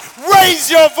God? Raise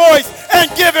your voice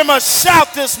and give him a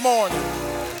shout this morning.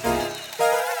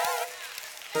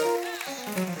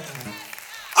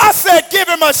 I said give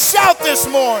him a shout this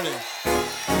morning.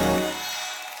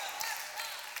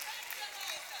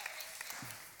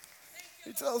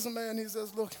 He tells the man, he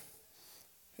says, look,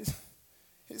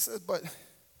 he says,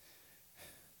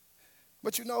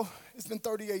 but you know, it's been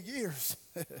 38 years.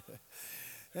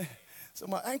 So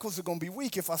my ankles are going to be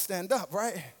weak if I stand up,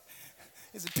 right?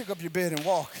 He said, pick up your bed and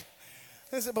walk.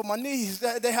 He said, but my knees,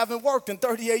 they haven't worked in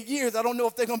 38 years. I don't know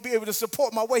if they're going to be able to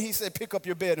support my weight. He said, pick up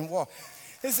your bed and walk.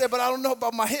 He said, but I don't know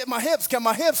about my hips. Can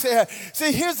my hips here?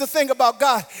 See, here's the thing about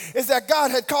God, is that God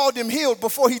had called him healed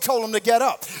before he told him to get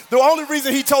up. The only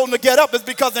reason he told him to get up is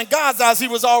because in God's eyes, he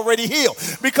was already healed.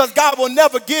 Because God will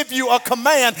never give you a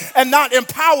command and not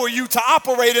empower you to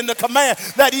operate in the command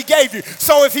that he gave you.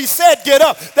 So if he said get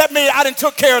up, that means I done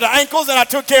took care of the ankles and I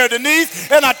took care of the knees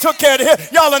and I took care of the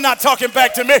hips. Y'all are not talking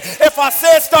back to me. If I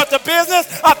said start the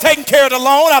business, I've taken care of the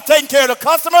loan, I've taken care of the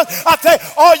customers.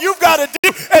 All you've got to do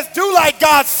is do like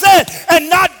God said and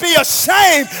not be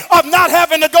ashamed of not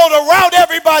having to go the route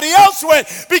everybody else went,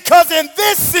 because in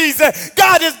this season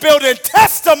God is building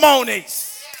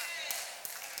testimonies.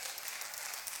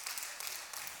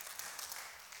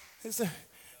 He said,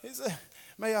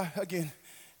 may I again?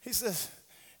 He says,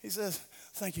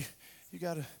 thank you. You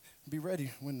got to be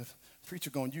ready when the preacher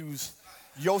going to use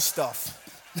your stuff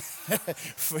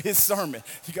for his sermon.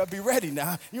 You got to be ready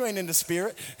now. You ain't in the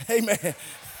spirit. Amen.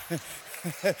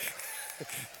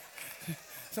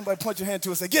 Somebody point your hand to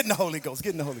it and say, get in the Holy Ghost,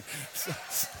 get in the Holy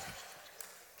Ghost.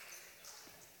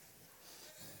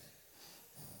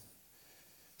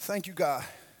 Thank you, God,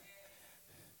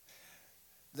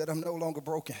 that I'm no longer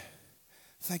broken.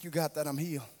 Thank you, God, that I'm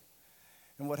healed.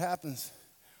 And what happens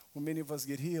when many of us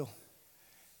get healed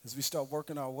is we start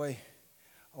working our way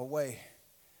away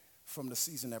from the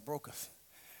season that broke us.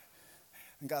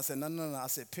 And God said, no. I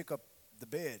said, pick up the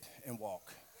bed and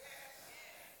walk.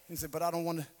 He said, but I don't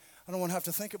want to have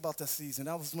to think about that season.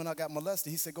 That was when I got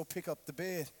molested. He said, go pick up the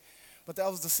bed. But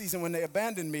that was the season when they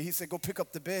abandoned me. He said, go pick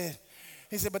up the bed.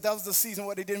 He said, but that was the season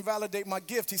where they didn't validate my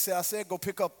gift. He said, I said, go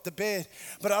pick up the bed.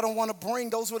 But I don't want to bring,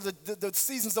 those were the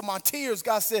seasons of my tears.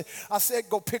 God said, I said,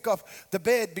 go pick up the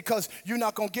bed, because you're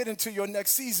not going to get into your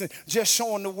next season just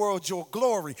showing the world your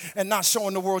glory and not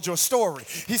showing the world your story.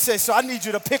 He said, so I need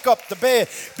you to pick up the bed,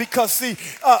 because see,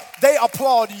 they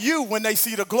applaud you when they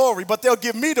see the glory, but they'll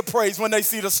give me the praise when they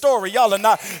see the story. Y'all are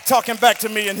not talking back to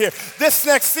me in here. This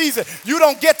next season, you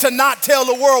don't get to not tell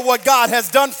the world what God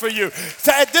has done for you.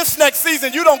 So at this next season,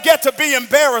 you don't get to be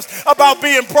embarrassed about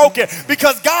being broken,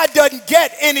 because God doesn't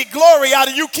get any glory out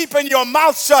of you keeping your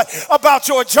mouth shut about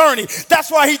your journey. That's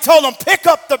why he told them, pick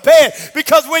up the bed,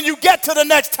 because when you get to the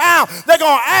next town, they're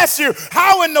going to ask you,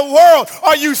 how in the world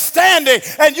are you standing?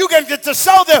 And you can get to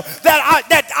show them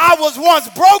that I was once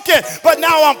broken, but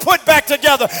now I'm put back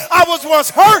together. I was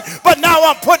once hurt, but now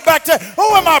I'm put back together. Who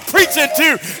am I preaching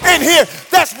to in here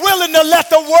that's willing to let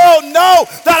the world know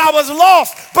that I was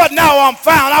lost, but now I'm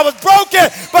found? I was broken,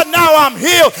 but now I'm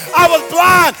healed. I was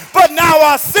blind, but now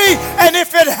I see. And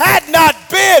if it had not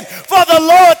been for the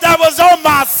Lord that was on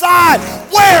my side,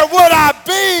 where would I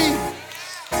be?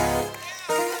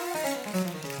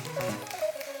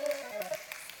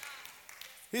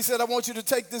 He said, I want you to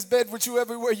take this bed with you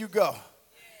everywhere you go.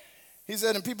 He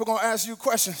said, and people are going to ask you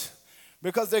questions,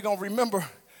 because they're going to remember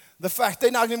the fact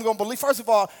they're not even going to believe. First of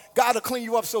all, God will clean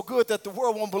you up so good that the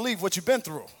world won't believe what you've been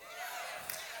through.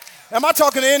 Am I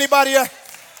talking to anybody?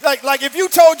 Like if you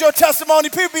told your testimony,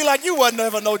 people be like, you wasn't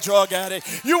never no drug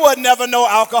addict. You wasn't never no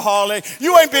alcoholic.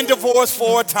 You ain't been divorced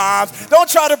 4 times. Don't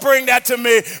try to bring that to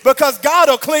me, because God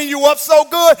will clean you up so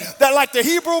good that, like the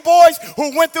Hebrew boys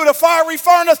who went through the fiery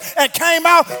furnace and came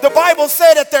out, the Bible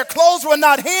said that their clothes were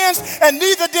not hinged and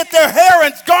neither did their hair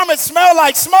and garments smell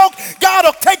like smoke. God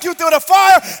will take you through the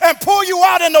fire and pull you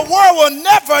out, and the world will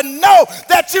never know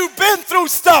that you've been through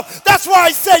stuff. That's why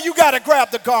he said you got to grab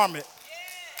the garment.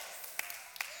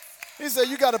 He said,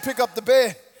 you got to pick up the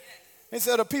bed. He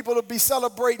said, the people will be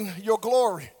celebrating your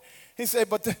glory. He said,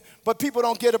 but people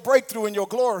don't get a breakthrough in your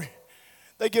glory.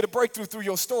 They get a breakthrough through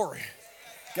your story.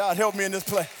 God help me in this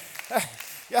place.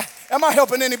 Yeah. Am I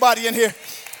helping anybody in here?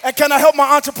 And can I help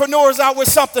my entrepreneurs out with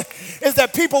something? Is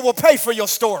that people will pay for your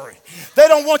story. They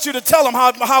don't want you to tell them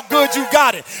how good you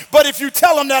got it. But if you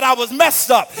tell them that I was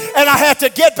messed up and I had to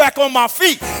get back on my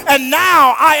feet and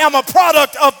now I am a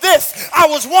product of this. I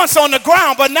was once on the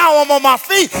ground, but now I'm on my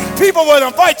feet. People will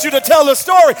invite you to tell the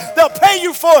story. They'll pay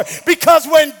you for it because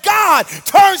when God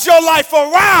turns your life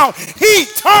around, he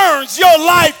turns your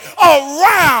life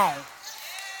around.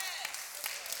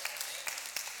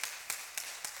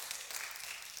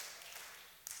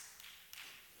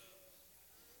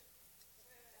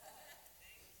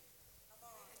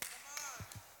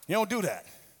 You don't do that.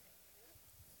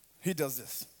 He does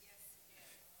this.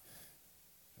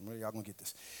 Where y'all gonna get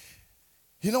this?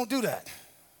 You don't do that.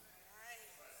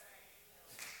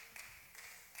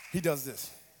 He does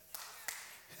this.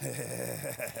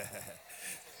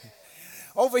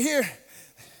 Over here,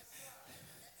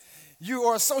 you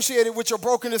are associated with your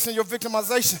brokenness and your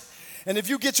victimization. And if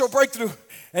you get your breakthrough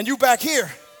and you back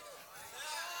here,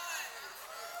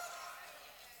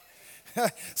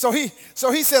 so he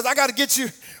says, I got to get you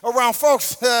around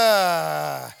folks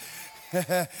that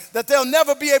they'll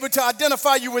never be able to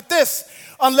identify you with this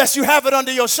unless you have it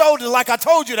under your shoulder like I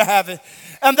told you to have it.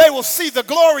 And they will see the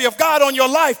glory of God on your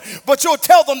life, but you'll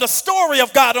tell them the story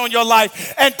of God on your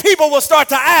life. And people will start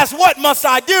to ask, what must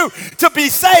I do to be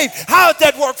saved? How does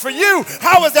that work for you?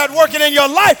 How is that working in your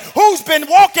life? Who's been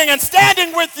walking and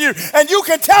standing with you? And you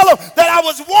can tell them that I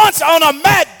was once on a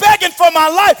mat begging for my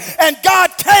life, and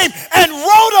God came and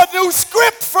wrote a new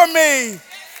script for me.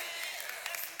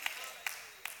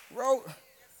 Wrote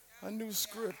a new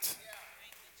script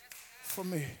for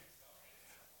me.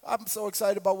 I'm so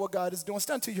excited about what God is doing.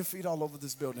 Stand to your feet all over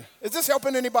this building. Is this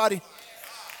helping anybody?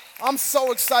 I'm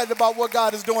so excited about what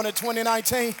God is doing in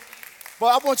 2019. But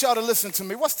I want y'all to listen to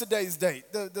me. What's today's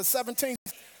date? The 17th?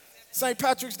 St.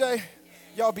 Patrick's Day?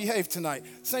 Y'all behave tonight.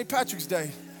 St. Patrick's Day.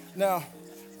 Now,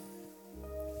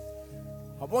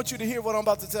 I want you to hear what I'm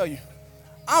about to tell you.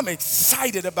 I'm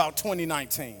excited about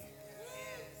 2019.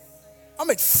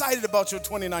 I'm excited about your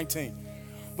 2019.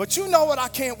 But you know what I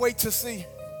can't wait to see?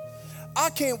 I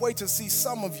can't wait to see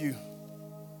some of you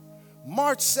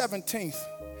March 17th,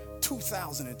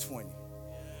 2020.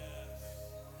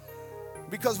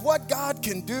 Because what God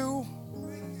can do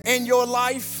in your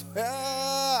life,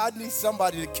 I need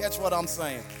somebody to catch what I'm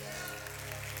saying.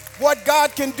 What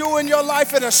God can do in your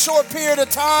life in a short period of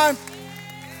time,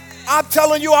 I'm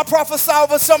telling you, I prophesy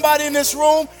over somebody in this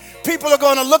room. People are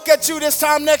going to look at you this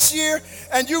time next year,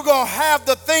 and you're going to have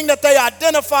the thing that they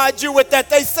identified you with, that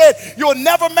they said, you'll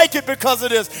never make it because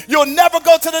of this. You'll never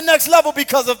go to the next level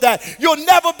because of that. You'll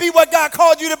never be what God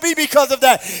called you to be because of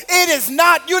that. It is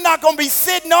not, you're not going to be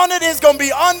sitting on it. It's going to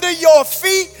be under your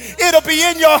feet. It'll be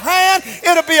in your hand.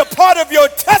 It'll be a part of your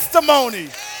testimony.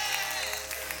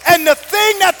 And the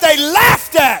thing that they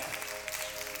laughed at,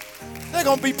 they're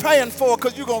going to be paying for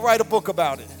because you're going to write a book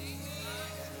about it.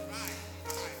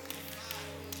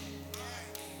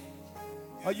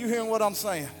 Are you hearing what I'm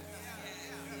saying?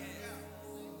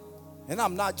 And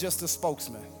I'm not just a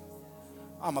spokesman.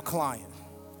 I'm a client.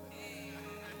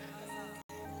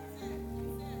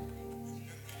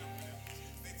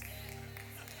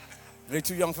 Are they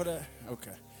too young for that? Okay.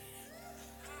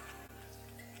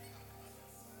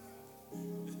 I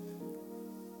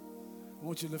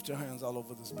want you to lift your hands all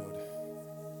over this building.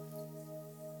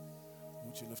 I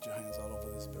want you to lift your hands all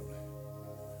over this building.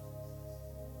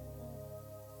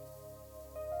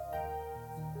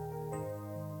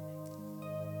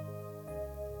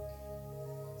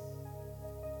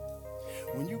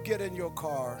 When you get in your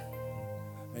car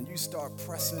and you start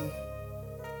pressing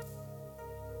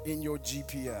in your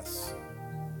GPS,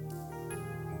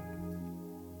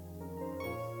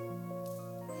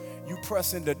 you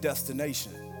press in the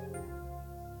destination.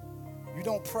 You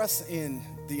don't press in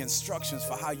the instructions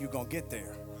for how you're going to get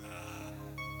there.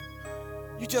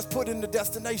 You just put in the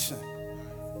destination.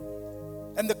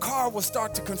 And the car will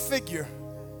start to configure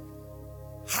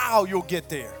how you'll get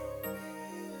there.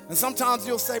 And sometimes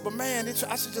you'll say, but man,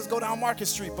 I should just go down Market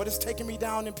Street, but it's taking me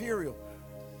down Imperial.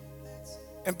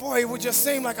 And boy, it would just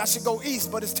seem like I should go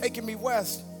east, but it's taking me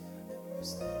west.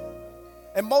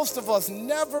 And most of us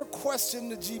never question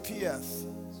the GPS.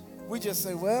 We just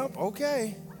say, well,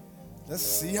 okay, let's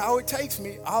see how it takes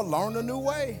me. I'll learn a new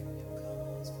way.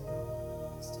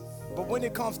 But when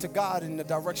it comes to God and the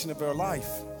direction of our life,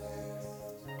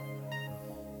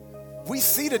 we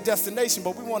see the destination,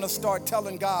 but we want to start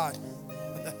telling God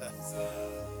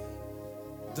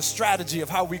the strategy of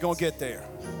how we're going to get there.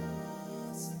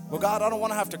 Well, God, I don't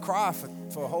want to have to cry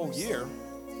for a whole year.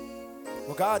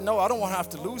 Well, God, no, I don't want to have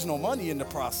to lose no money in the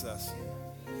process.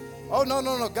 Oh, no,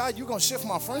 no, no, God, you going to shift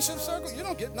my friendship circle? You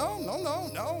don't get, no,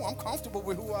 I'm comfortable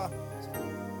with who I.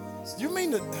 You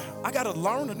mean that I got to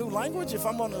learn a new language if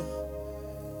I'm going to.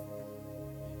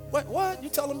 What? You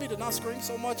telling me to not scream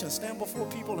so much and stand before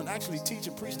people and actually teach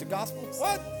and preach the gospel?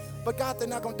 What? But God, they're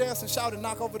not going to dance and shout and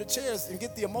knock over the chairs and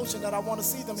get the emotion that I want to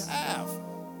see them have.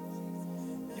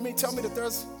 You mean tell me that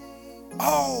there's,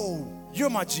 oh, you're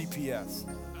my GPS.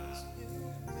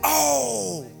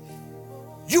 Oh,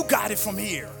 you got it from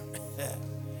here.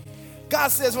 God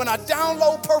says when I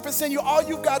download purpose in you, all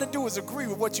you've got to do is agree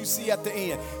with what you see at the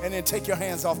end and then take your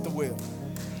hands off the wheel.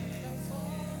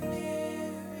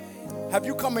 Have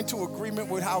you come into agreement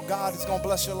with how God is going to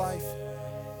bless your life?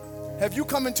 Have you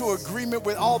come into agreement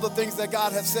with all the things that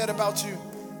God has said about you?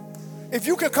 If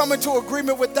you can come into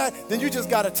agreement with that, then you just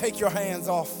got to take your hands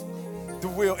off the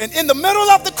wheel. And in the middle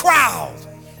of the crowd,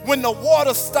 when the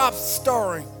water stopped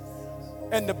stirring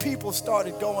and the people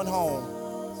started going home,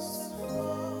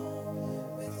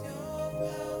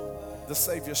 the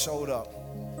Savior showed up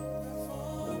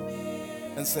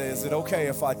and said, is it okay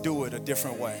if I do it a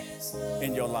different way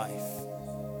in your life?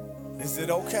 Is it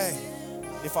okay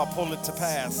if I pull it to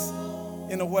pass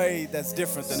in a way that's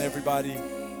different than everybody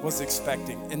was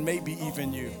expecting, and maybe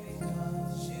even you?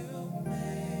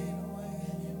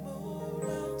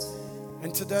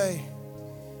 And today,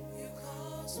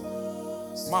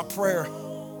 my prayer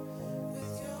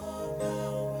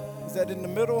is that in the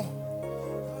middle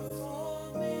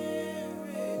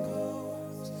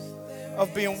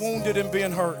of being wounded and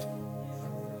being hurt,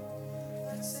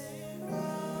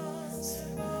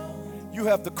 you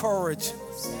have the courage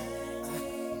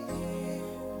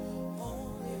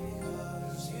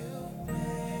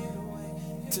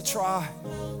to try.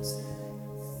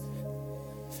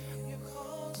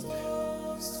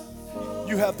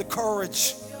 You have the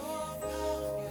courage